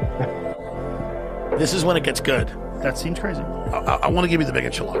 This is when it gets good. That seems crazy. I want to give you the big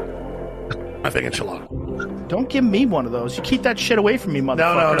enchilada. My big enchilada. Don't give me one of those. You keep that shit away from me,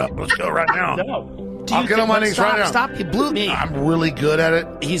 motherfucker. No. Let's go right now. No. I'll get on my knees right now. Stop. You blew me. I'm really good at it.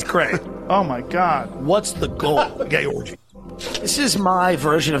 He's great. Oh, my God. What's the goal? Gay orgy. This is my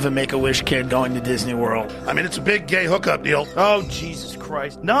version of a Make-A-Wish kid going to Disney World. I mean, it's a big gay hookup deal. Oh, Jesus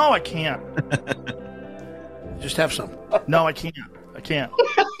Christ. No, I can't. Just have some. No, I can't. I can't.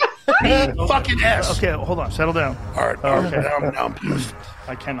 Fucking S. Okay, hold on. Settle down. All right. Okay. Now I'm pissed.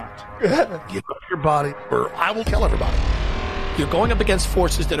 I cannot. Give up your body or I will kill everybody. You're going up against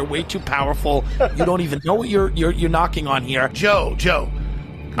forces that are way too powerful. You don't even know what you're knocking on here. Joe,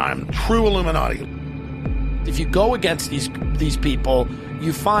 I'm true Illuminati. If you go against these people,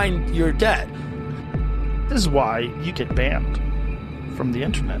 you find you're dead. This is why you get banned from the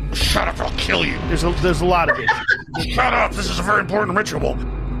internet. Shut up, I'll kill you. There's a lot of issues. Shut up, this is a very important ritual.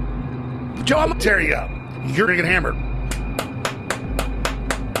 Joe, I'm gonna tear you up. You're gonna get hammered.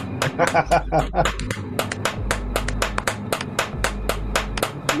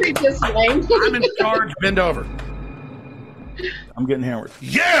 I'm in charge. Bend over. I'm getting hammered.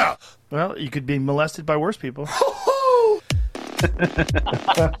 Yeah! Well, you could be molested by worse people.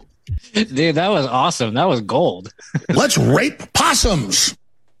 Dude, that was awesome. That was gold. Let's rape possums.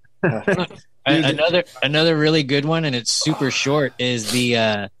 Another really good one, and it's super short. Is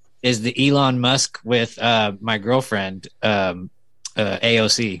the Elon Musk with my girlfriend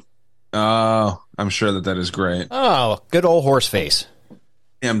AOC. Oh, I'm sure that is great. Oh, good old horse face.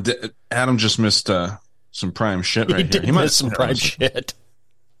 Yeah, Adam just missed some prime shit right here. He missed some prime shit.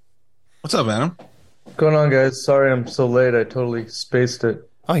 What's up, Adam? What's going on, guys? Sorry I'm so late. I totally spaced it.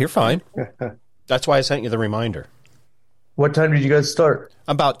 Oh, you're fine. That's why I sent you the reminder. What time did you guys start?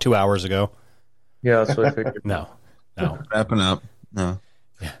 About 2 hours ago. Yeah, that's what I figured. No. Wrapping up. No.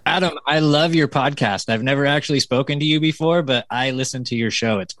 Adam, I love your podcast. I've never actually spoken to you before, but I listen to your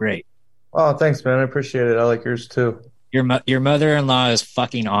show. It's great. Oh, thanks, man. I appreciate it. I like yours, too. Your mother-in-law is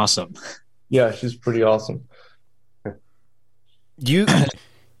fucking awesome. Yeah, she's pretty awesome.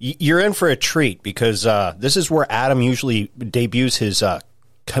 You're in for a treat because this is where Adam usually debuts his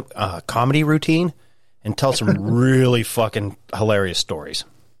comedy routine and tells some really fucking hilarious stories.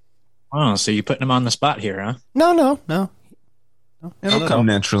 Oh, so you're putting him on the spot here, huh? No. It'll come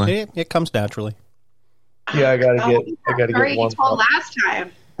naturally. It comes naturally. Yeah, I gotta get Sorry, one. you told last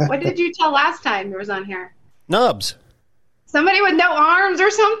time. What did you tell last time you was on here? Nubs. Somebody with no arms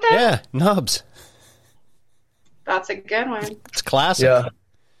or something? Yeah, Nubs. That's a good one. It's classic. Yeah.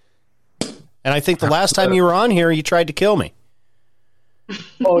 And I think the last time you were on here, you tried to kill me.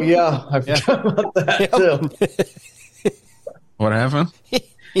 Oh, yeah. I forgot about that, too. What happened? He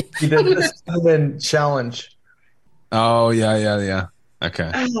did the cinnamon challenge. Oh, yeah.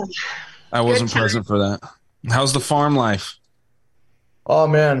 Okay. I wasn't present for that. How's the farm life? Oh,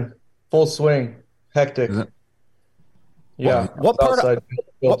 man. Full swing. Hectic. Yeah. What part outside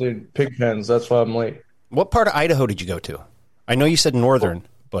building pig pens. That's why I'm late. What part of Idaho did you go to? I know you said northern,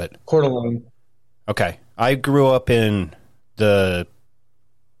 but... Coeur d'Alene. Okay. I grew up in the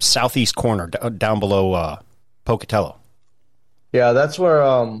southeast corner, down below Pocatello. Yeah, that's where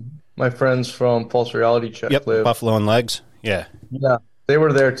my friends from False Reality Check live. Buffalo and Legs. Yeah. Yeah, they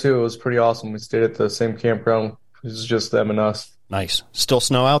were there too. It was pretty awesome. We stayed at the same campground. It was just them and us. Nice. Still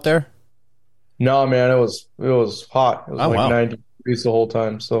snow out there? No, man, it was hot. It was 90 degrees the whole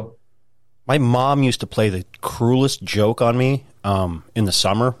time. So, my mom used to play the cruelest joke on me in the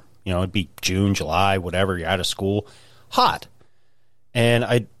summer. You know, it'd be June, July, whatever. You're out of school, hot,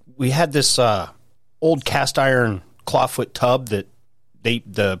 and we had this old cast iron clawfoot tub that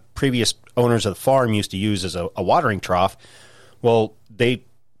the previous owners of the farm used to use as a watering trough. Well, they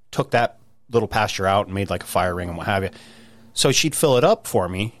took that little pasture out and made like a fire ring and what have you. So she'd fill it up for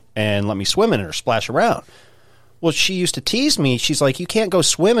me and let me swim in it or splash around. Well, she used to tease me. She's like, "You can't go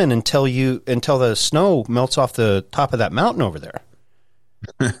swimming until the snow melts off the top of that mountain over there."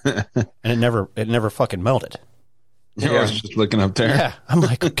 And it never fucking melted. Yeah, I was just looking up there. Yeah, I'm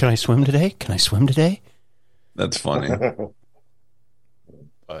like, "Can I swim today? Can I swim today?" That's funny.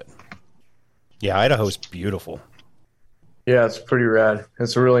 But Yeah, Idaho's beautiful. Yeah, it's pretty rad.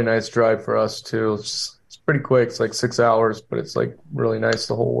 It's a really nice drive for us too. It's pretty quick. It's like 6 hours, but it's like really nice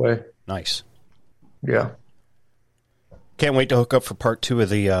the whole way. Nice. Yeah. Can't wait to hook up for part 2 of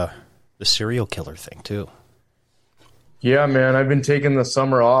the serial killer thing too. Yeah, man. I've been taking the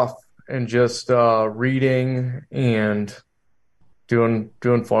summer off and just reading and doing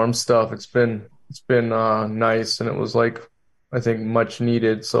farm stuff. It's been nice, and it was like, I think, much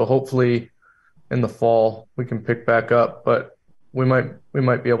needed. So hopefully in the fall we can pick back up, but we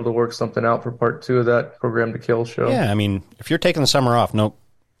might be able to work something out for part 2 of that Program to Kill show. Yeah, I mean, if you're taking the summer off, nope,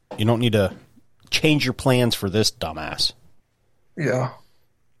 you don't need to change your plans for this dumbass. Yeah.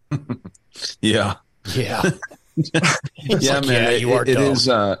 Yeah. Yeah. Yeah, like, man. yeah, you are it dumb. is.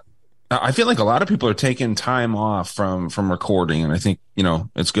 I feel like a lot of people are taking time off from recording, and I think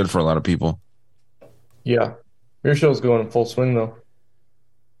it's good for a lot of people. Yeah. Your show's going in full swing though.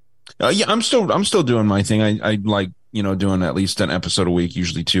 Yeah, I'm still doing my thing. I like doing at least an episode a week,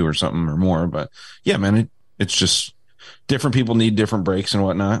 usually 2 or something or more. But yeah, man, it's just different people need different breaks and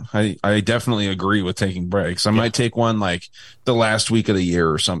whatnot. I definitely agree with taking breaks. I might take one like the last week of the year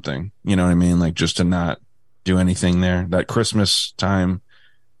or something. You know what I mean? Like just to not do anything there. That Christmas time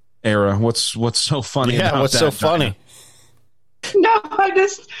era. What's so funny? Yeah, about what's that, so funny? No, I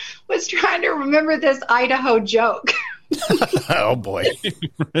just was trying to remember this Idaho joke. Oh boy.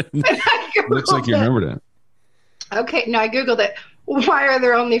 Looks like you remembered it. Okay, no, I Googled it. Why are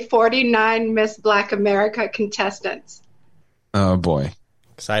there only 49 Miss Black America contestants? Oh boy.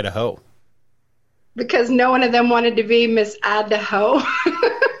 It's Idaho. Because no one of them wanted to be Miss Idaho.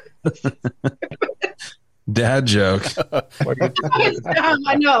 Dad joke.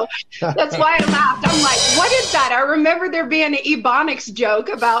 I know. That's why I laughed. I'm like, what is that? I remember there being an Ebonics joke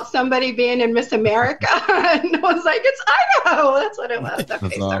about somebody being in Miss America. And I was like, it's Idaho. That's what it was.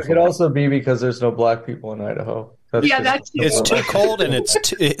 Okay, It could also be because there's no black people in Idaho. It's too cold, and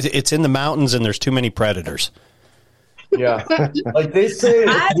it's in the mountains, and there's too many predators. Yeah. Like they say,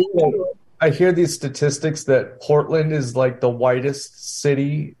 I hear these statistics that Portland is like the whitest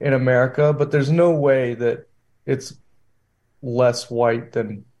city in America, but there's no way that it's less white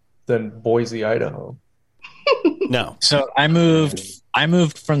than Boise, Idaho. No. So I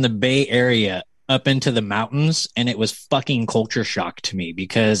moved from the Bay Area up into the mountains, and it was fucking culture shock to me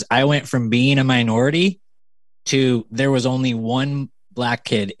because I went from being a minority to there was only one black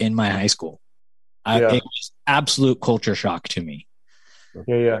kid in my high school. It was absolute culture shock to me.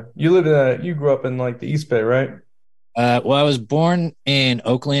 Yeah. You grew up in like the East Bay, right? Well, I was born in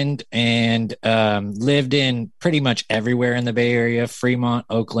Oakland and lived in pretty much everywhere in the Bay Area: Fremont,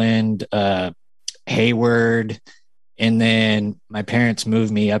 Oakland, Hayward, and then my parents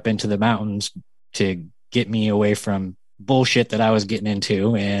moved me up into the mountains to get me away from bullshit that I was getting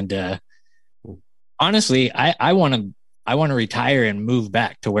into. And honestly, I want to retire and move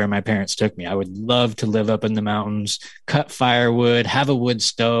back to where my parents took me. I would love to live up in the mountains, cut firewood, have a wood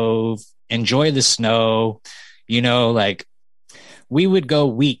stove, enjoy the snow. Like we would go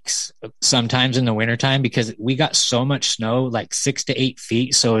weeks sometimes in the wintertime because we got so much snow, like 6 to 8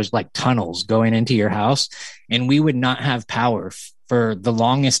 feet. So there's like tunnels going into your house, and we would not have power for the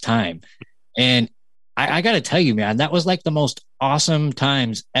longest time. And I got to tell you, man, that was like the most awesome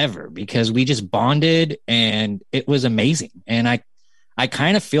times ever because we just bonded and it was amazing. And I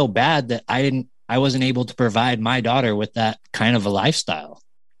kind of feel bad that I wasn't able to provide my daughter with that kind of a lifestyle.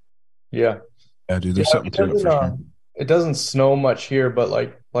 Yeah. Yeah, dude, there's something to it for sure. It doesn't snow much here, but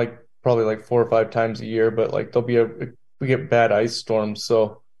like probably like 4 or 5 times a year, but like we get bad ice storms.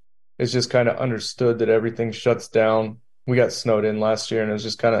 So it's just kind of understood that everything shuts down. We got snowed in last year, and it's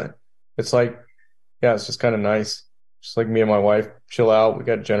just kind of, it's just kind of nice. Just like me and my wife chill out. We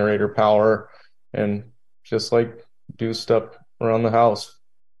got generator power and just like do stuff around the house.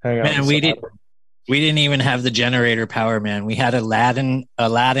 Hang out. Man, we didn't even have the generator power, man. We had Aladdin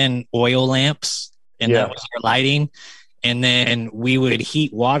oil lamps, and that was our lighting. And then we would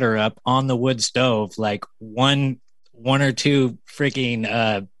heat water up on the wood stove, like one or two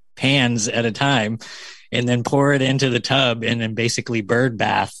freaking pans at a time, and then pour it into the tub, and then basically bird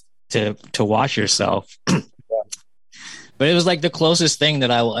bath to wash yourself. But it was like the closest thing that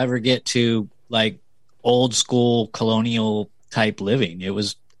I will ever get to like old school colonial type living. It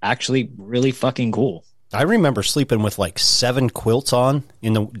was actually really fucking cool. I remember sleeping with like 7 quilts on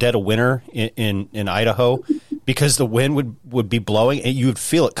in the dead of winter in Idaho because the wind would be blowing and you would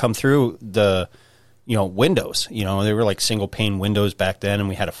feel it come through the windows. They were like single pane windows back then, and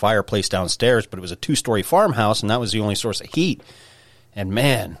we had a fireplace downstairs, but it was a 2-story farmhouse, and that was the only source of heat. And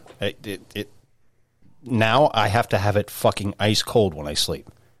man, now I have to have it fucking ice cold when I sleep.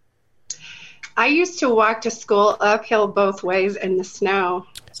 I used to walk to school uphill both ways in the snow.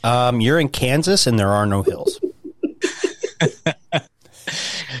 You're in Kansas, and there are no hills.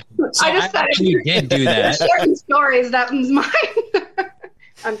 So I just said you did do that. Certain stories, that one's mine.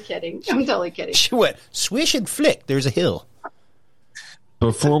 I'm kidding. I'm totally kidding. What? Swish and flick. There's a hill.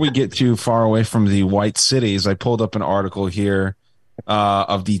 Before we get too far away from the white cities, I pulled up an article here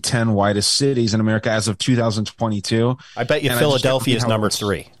of the 10 whitest cities in America as of 2022. I bet you Philadelphia is number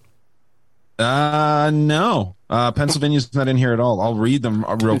 3. No. Pennsylvania's not in here at all. I'll read them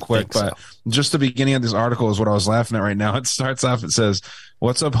real quick, but just the beginning of this article is what I was laughing at right now. It starts off, it says,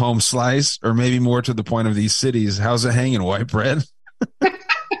 "What's up, home slice?" Or maybe more to the point of these cities, "How's it hanging, white bread?"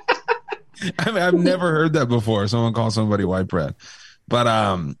 I mean, I've never heard that before. Someone calls somebody white bread. But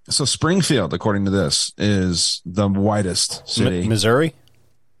so Springfield, according to this, is the whitest city. Missouri?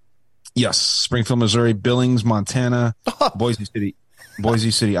 Yes, Springfield, Missouri, Billings, Montana, Boise City,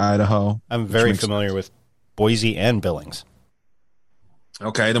 Idaho. I'm very familiar with Boise and Billings.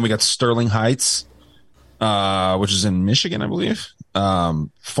 Okay, then we got Sterling Heights, which is in Michigan, I believe.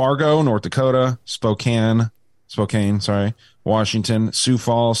 Fargo, North Dakota, Spokane, Washington, Sioux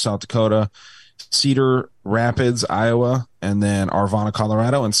Falls, South Dakota, Cedar Rapids, Iowa, and then Arvada,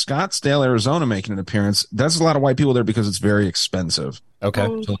 Colorado, and Scottsdale, Arizona making an appearance. That's a lot of white people there because it's very expensive. Okay.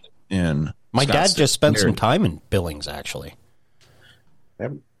 My dad just spent some time in Billings, actually.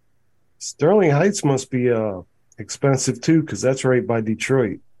 Sterling Heights must be expensive too, because that's right by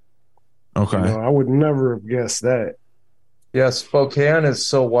Detroit. Okay. I would never have guessed that. Yeah, Spokane is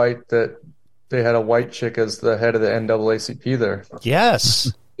so white that they had a white chick as the head of the NAACP there.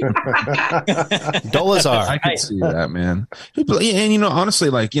 Yes. Dolazar. I can see that, man. And honestly,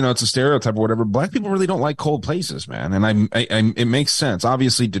 it's a stereotype or whatever. Black people really don't like cold places, man. And it makes sense.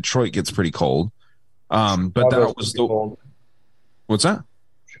 Obviously, Detroit gets pretty cold. But that was cold. What's that?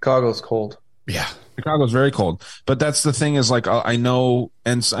 Chicago's cold. Yeah. Chicago's very cold. But that's the thing is, I know,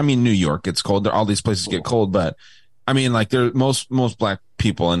 and I mean, New York gets cold. All these places get cold, but I mean, most black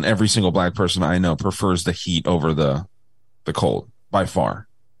people and every single black person I know prefers the heat over the cold by far.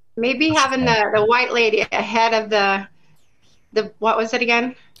 Maybe having the white lady ahead of the what was it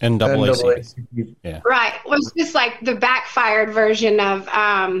again? NAACP. Yeah. Right. It was just like the backfired version of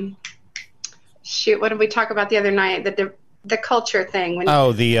what did we talk about the other night? The culture thing.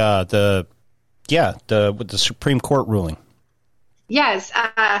 The Supreme Court ruling. Yes.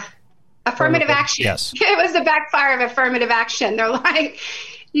 Affirmative action. Yes. It was the backfire of affirmative action. They're like,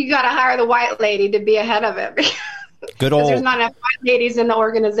 you got to hire the white lady to be ahead of it. Good old. There's not enough white ladies in the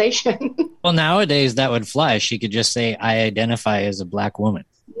organization. Well, nowadays that would fly. She could just say, "I identify as a black woman."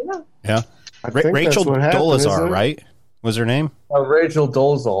 Yeah. Rachel Dolezal, right? Was her name? Rachel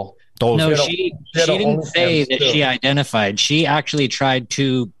Dolezal. No, she didn't say that she identified. She actually tried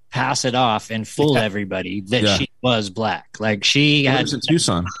to pass it off and fool everybody that she was black. Like she had in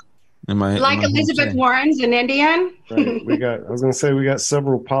Tucson. Elizabeth Warren's an Indian. Right. I was going to say we got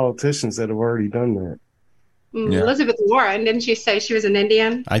several politicians that have already done that. Elizabeth Warren, didn't she say she was an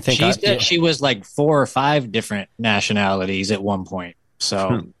Indian? I think she said she was like 4 or 5 different nationalities at one point.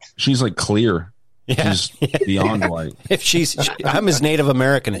 So she's like clear. Yeah. She's beyond white. I'm as Native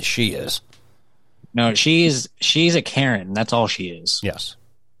American as she is. No, she's a Karen. That's all she is. Yes.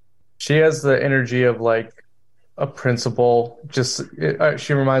 She has the energy of like a principal.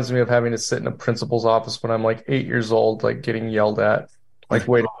 She reminds me of having to sit in a principal's office when I'm like 8 years old, like getting yelled at, like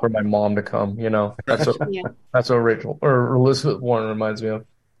waiting for my mom to come. That's what Rachel or Elizabeth Warren reminds me of.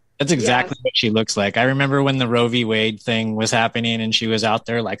 That's exactly what she looks like. I remember when the Roe v. Wade thing was happening and she was out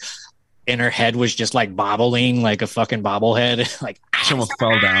there like, and her head was just like bobbling like a fucking bobblehead. Like she almost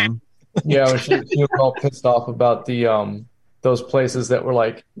fell down. Yeah, she was all pissed off about the those places that were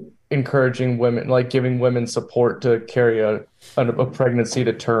like encouraging women, like giving women support to carry a pregnancy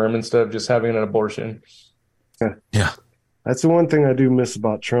to term instead of just having an abortion. Yeah. That's the one thing I do miss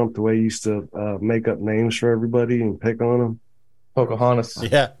about Trump, the way he used to make up names for everybody and pick on them. Pocahontas.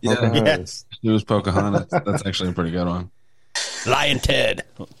 Yeah. Pocahontas. It was Pocahontas. That's actually a pretty good one. Lion Ted.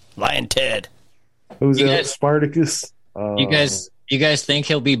 Who's that? Spartacus. You guys think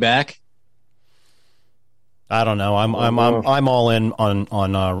he'll be back? I don't know. I'm all in on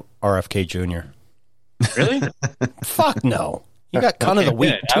RFK Jr. Really? Fuck no. You got kind of the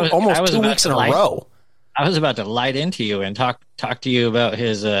week, almost 2 weeks in a row. I was about to light into you and talk to you about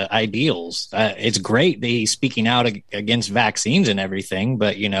his ideals. It's great that he's speaking out against vaccines and everything,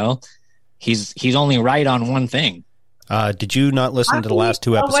 but he's only right on one thing. Did you not listen to the last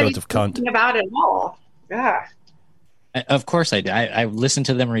 2 episodes of Cunt? About it all. Yeah. Of course I do. I listen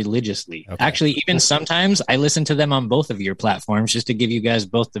to them religiously. Okay. Actually, even sometimes I listen to them on both of your platforms just to give you guys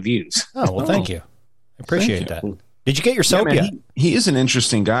both the views. Oh, well, thank you. I appreciate that. Did you get your soap yet? He is an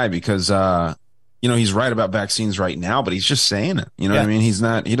interesting guy because, he's right about vaccines right now, but he's just saying it. You know what I mean?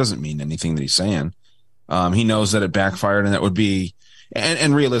 He doesn't mean anything that he's saying. He knows that it backfired, and that would be,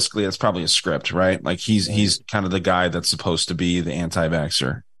 and realistically, it's probably a script, right? Like he's kind of the guy that's supposed to be the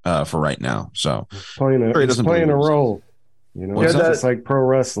anti-vaxxer for right now. So he's playing a role, it's like pro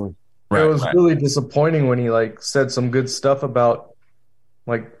wrestling. It was really disappointing when he said some good stuff about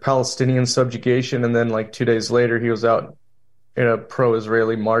Palestinian subjugation, and then 2 days later he was out in a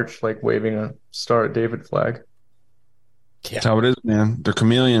pro-Israeli march, waving a Star at David flag. Yeah. That's how it is, man. They're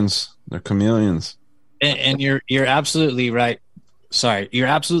chameleons. And you're absolutely right. Sorry, you're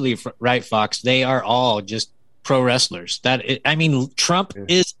absolutely right, Fox. They are all just pro wrestlers. Trump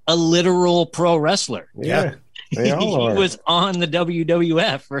is a literal pro wrestler. Yeah, they all are. He was on the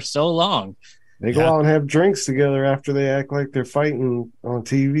WWF for so long. They go out and have drinks together after they act like they're fighting on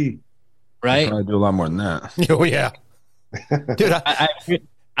TV. Right? I do a lot more than that. Oh, yeah. Dude,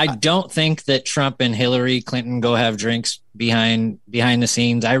 I don't think that Trump and Hillary Clinton go have drinks behind the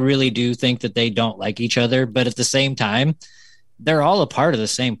scenes. I really do think that they don't like each other. But at the same time, they're all a part of the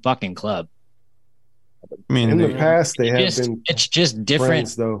same fucking club. I mean, in the past, they have been. It's just different,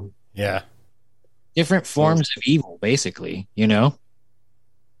 friends, though. Yeah. Different forms of evil, basically, Yeah,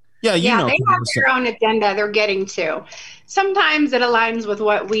 they have their own agenda they're getting to. Sometimes it aligns with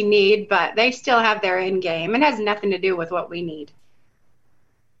what we need, but they still have their end game. It has nothing to do with what we need.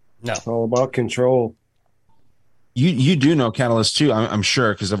 No, it's all about control. You do know Catalyst too, I'm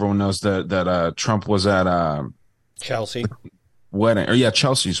sure, because everyone knows that Trump was at Chelsea wedding, or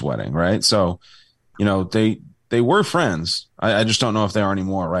Chelsea's wedding, right? So, they were friends. I just don't know if they are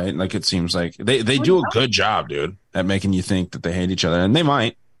anymore, right? Like it seems like they do a good job, dude, at making you think that they hate each other, and they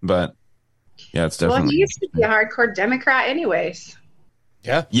might. But yeah, it's definitely. Well, he used to be a hardcore Democrat, anyways.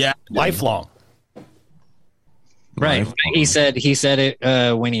 Yeah, lifelong. Right. He said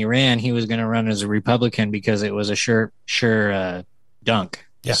it when he ran. He was going to run as a Republican because it was a sure dunk.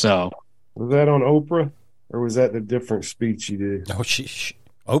 Yeah. So was that on Oprah, or was that the different speech he did? No,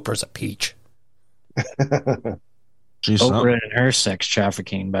 Oprah's a peach. Oprah and her sex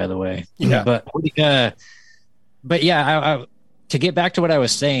trafficking, by the way. Yeah. But yeah, to get back to what I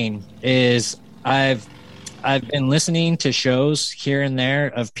was saying is I've been listening to shows here and there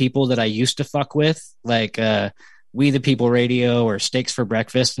of people that I used to fuck with, like We the People Radio or Steaks for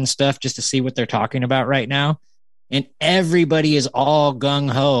Breakfast and stuff, just to see what they're talking about right now. And everybody is all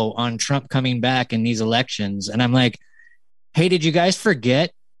gung-ho on Trump coming back in these elections. And I'm like, hey, did you guys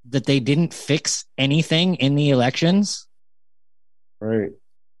forget that they didn't fix anything in the elections? Right.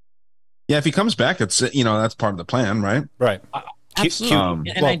 Yeah, if he comes back, it's that's part of the plan, right? Right.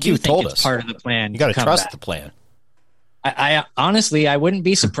 Absolutely. And I do think it's part of the plan. You got to trust back. the plan. I honestly, I wouldn't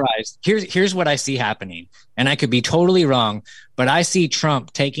be surprised. Here's what I see happening, and I could be totally wrong, but I see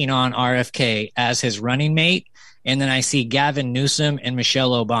Trump taking on RFK as his running mate, and then I see Gavin Newsom and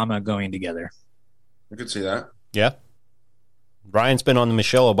Michelle Obama going together. I could see that. Yeah. Ryan's been on the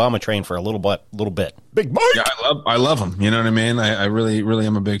Michelle Obama train for a little bit. Big Mike. Yeah, I love him. You know what I mean? I really, really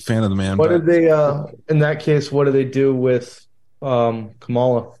am a big fan of the man. What did they? In that case, what do they do with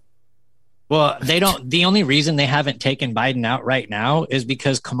Kamala? Well, they don't. The only reason they haven't taken Biden out right now is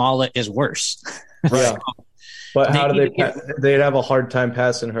because Kamala is worse. Yeah. But how do they? They'd have a hard time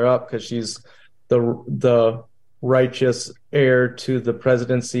passing her up because she's the righteous heir to the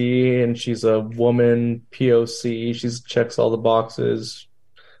presidency, and she's a woman POC. She checks all the boxes.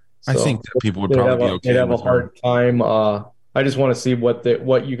 So I think that people would probably be okay. They'd have a hard time. I just want to see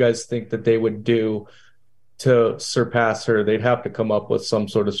what you guys think that they would do to surpass her. They'd have to come up with some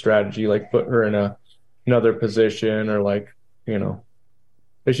sort of strategy, like put her in another position, or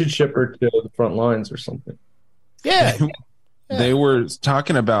they should ship her to the front lines or something. Yeah. They were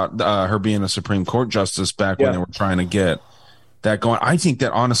talking about her being a Supreme Court justice back when they were trying to get that going. I think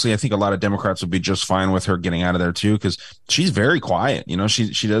that honestly, a lot of Democrats would be just fine with her getting out of there too, because she's very quiet.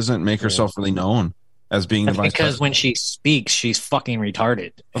 She doesn't make herself really known as being the vice president. Because when she speaks, she's fucking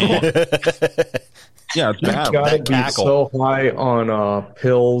retarded. Yeah, it's bad. You gotta be so high on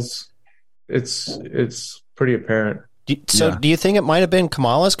pills. It's pretty apparent. Do you think it might have been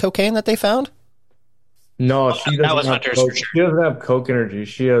Kamala's cocaine that they found? No, she doesn't have coke. She doesn't have coke energy.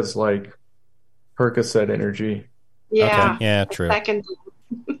 She has Percocet energy. Yeah. Okay. Yeah, true.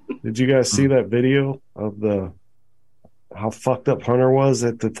 Did you guys see that video of how fucked up Hunter was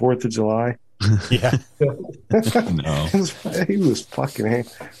at the 4th of July? Yeah. No. He was fucking.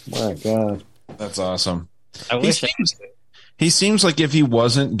 My God. That's awesome. He seems like if he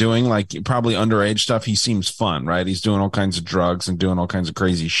wasn't doing like probably underage stuff, he seems fun, right? He's doing all kinds of drugs and doing all kinds of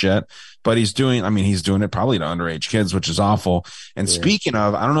crazy shit, but he's doing it probably to underage kids, which is awful. And speaking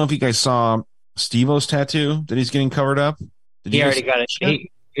of, I don't know if you guys saw Steve-O's tattoo that he's getting covered up. He already got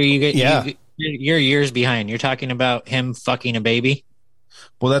it. You're years behind. You're talking about him fucking a baby.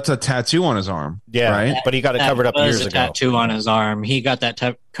 Well, that's a tattoo on his arm. Yeah, right. But he got it covered up years ago. Tattoo on his arm. He got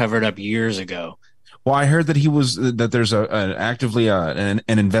that covered up years ago. Well, I heard that there's actively an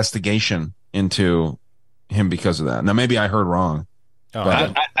investigation into him because of that. Now, maybe I heard wrong.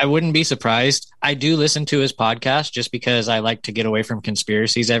 I wouldn't be surprised. I do listen to his podcast just because I like to get away from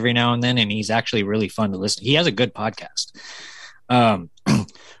conspiracies every now and then, and he's actually really fun to listen. He has a good podcast. But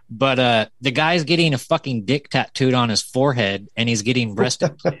the guy's getting a fucking dick tattooed on his forehead, and he's getting breast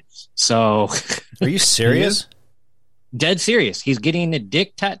implants. So, are you serious? Dead serious. He's getting a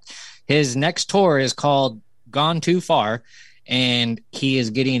dick tat. His next tour is called Gone Too Far, and he is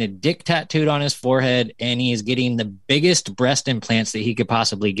getting a dick tattooed on his forehead, and he is getting the biggest breast implants that he could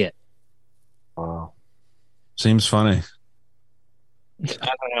possibly get. Wow. Seems funny. I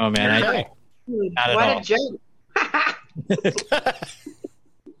don't know, man. Not at all. A joke.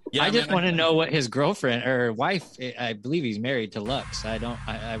 I just want to know what his girlfriend or wife, I believe he's married to Lux.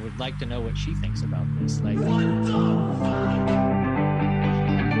 I would like to know what she thinks about this. Like,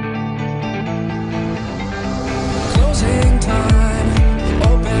 closing time,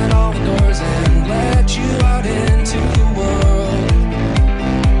 open all the doors and let you out into the world.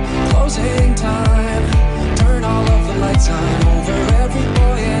 Closing time, turn all of the lights on over every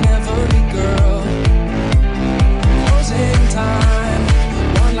boy and every girl. Closing time,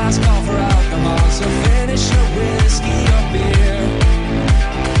 one last call for alcohol, so finish your whiskey or beer.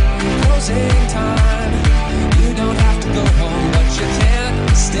 Closing time, you don't have to go home, but you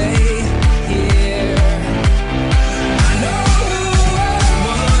can't stay here. I know who I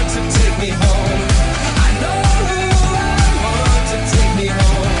want to take me home. I know who I want to take me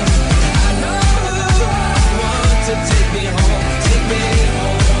home. I know who I want to take me home. Take me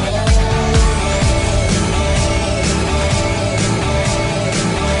home.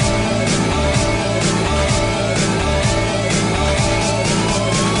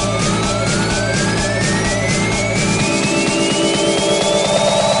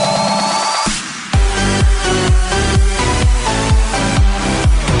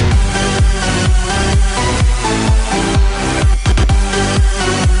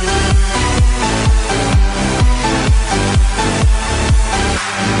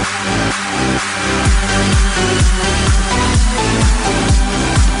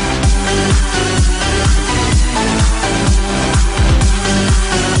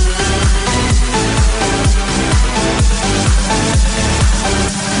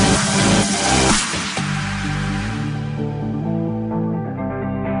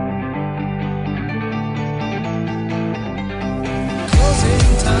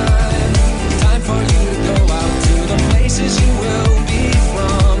 Closing time, time for you to go out to the places you will be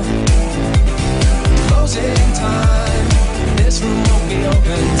from. Closing time, this room won't be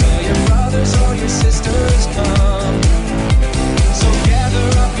open till your brothers or your sisters come. So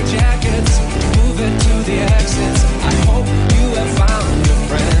gather up your jackets, move it to the exits. I hope you have found a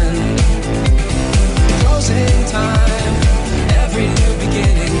friend. Closing time, every new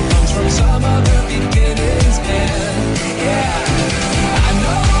beginning comes from some other beginning's end. Yeah. I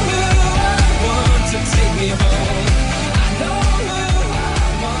know who I want to take me home. I know who I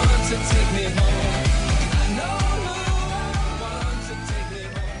want to take me home. I know who I want to take me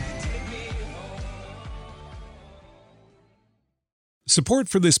home. Take me home. Support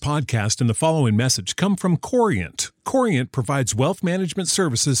for this podcast and the following message come from Corient. Corient provides wealth management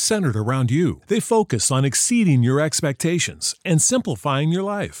services centered around you. They focus on exceeding your expectations and simplifying your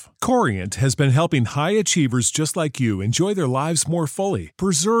life. Corient has been helping high achievers just like you enjoy their lives more fully,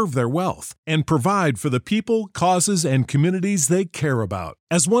 preserve their wealth, and provide for the people, causes, and communities they care about.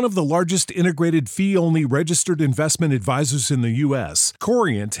 As one of the largest integrated fee-only registered investment advisors in the U.S.,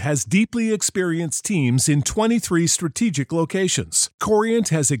 Corient has deeply experienced teams in 23 strategic locations. Corient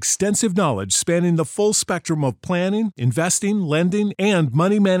has extensive knowledge spanning the full spectrum of planning, investing, lending, and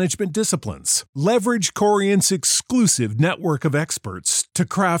money management disciplines. Leverage Corient's exclusive network of experts to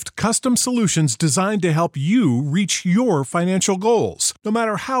craft custom solutions designed to help you reach your financial goals, no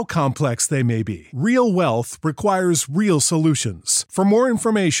matter how complex they may be. Real wealth requires real solutions. For more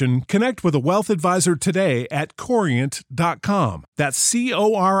information, connect with a wealth advisor today at Corient.com. That's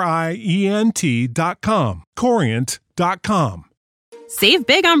Corient.com. Corient.com. Save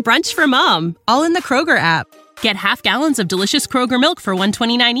big on brunch for mom, all in the Kroger app. Get half gallons of delicious Kroger milk for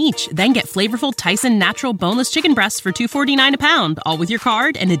 $1.29 each. Then get flavorful Tyson natural boneless chicken breasts for $2.49 a pound, all with your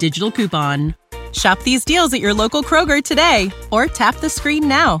card and a digital coupon. Shop these deals at your local Kroger today, or tap the screen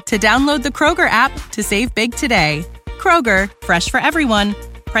now to download the Kroger app to save big today. Kroger, fresh for everyone.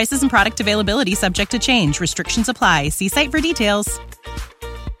 Prices and product availability subject to change. Restrictions apply. See site for details.